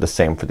this for the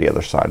same for the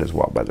other side as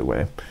well, by the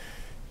way,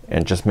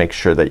 and just make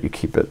sure that you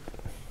keep it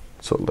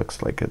so it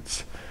looks like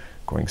it's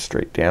going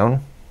straight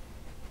down.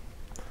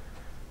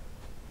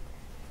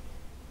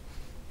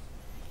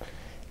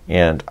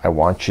 And I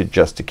want you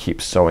just to keep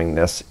sewing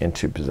this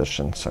into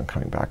position. So I'm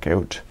coming back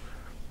out,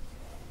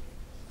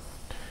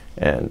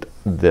 and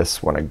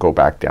this, when I go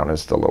back down,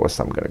 is the lowest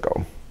I'm gonna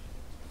go.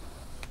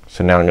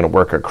 So now I'm gonna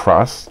work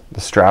across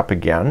the strap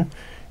again,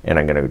 and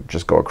I'm gonna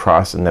just go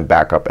across and then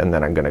back up, and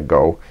then I'm gonna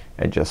go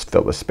and just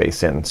fill the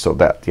space in so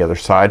that the other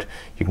side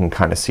you can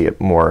kind of see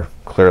it more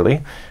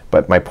clearly.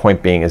 But my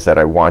point being is that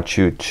I want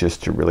you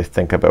just to really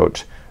think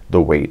about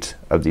the weight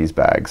of these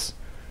bags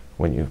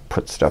when you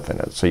put stuff in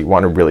it. So you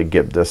want to really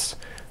give this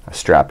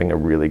strapping a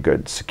really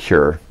good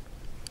secure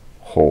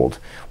hold.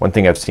 One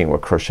thing I've seen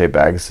with crochet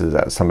bags is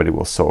that somebody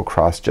will sew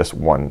across just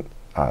one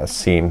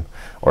seam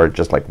or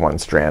just like one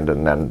strand,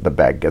 and then the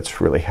bag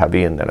gets really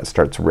heavy and then it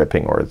starts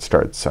ripping, or it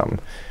starts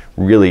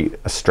really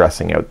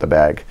stressing out the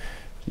bag.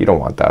 You don't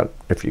want that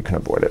if you can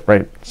avoid it,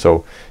 right?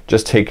 So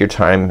just take your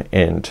time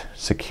and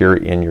secure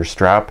in your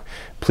strap.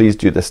 Please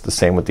do this the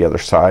same with the other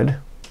side.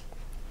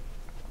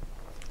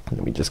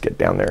 Let me just get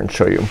down there and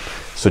show you.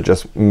 So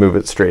just move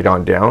it straight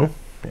on down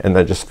and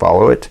then just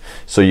follow it.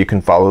 So you can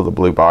follow the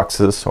blue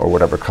boxes or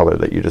whatever color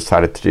that you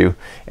decided to do,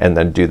 and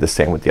then do the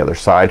same with the other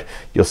side.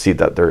 You'll see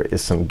that there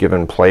is some give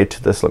and play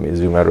to this. Let me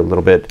zoom out a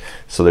little bit.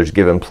 So there's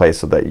give and play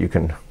so that you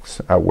can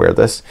wear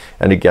this.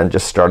 And again,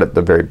 just start at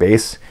the very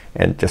base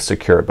and just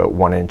secure about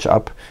 1 inch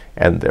up,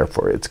 and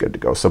therefore it's good to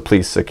go. So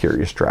please secure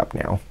your strap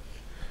now.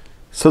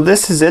 So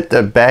this is it.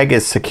 The bag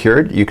is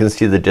secured. You can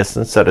see the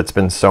distance that it's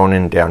been sewn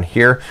in down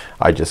here.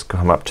 I just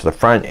come up to the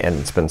front and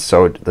it's been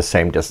sewed the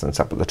same distance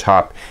up at the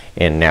top,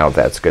 and now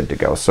that's good to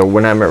go. So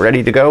when I'm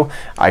ready to go,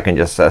 I can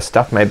just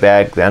stuff my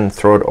bag, then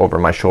throw it over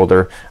my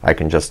shoulder. I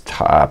can just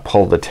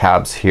pull the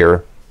tabs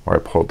here, or I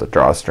pull the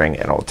drawstring,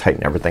 and I'll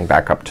tighten everything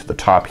back up to the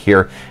top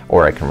here,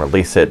 or I can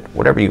release it,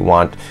 whatever you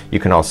want. You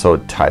can also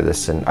tie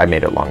this in. I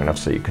made it long enough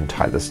so you can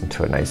tie this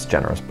into a nice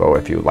generous bow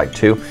if you would like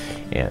to,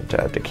 and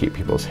to keep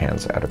people's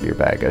hands out of your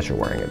bag as you're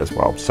wearing it as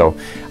well. So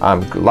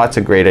lots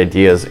of great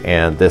ideas,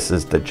 and this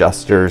is the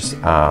Jester's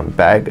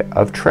bag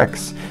of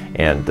tricks,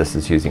 and this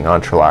is using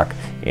Entrelac,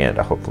 and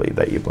hopefully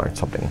that you've learned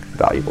something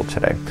valuable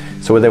today.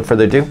 So without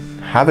further ado,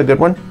 have a good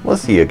one. We'll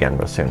see you again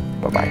real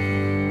soon. Bye bye.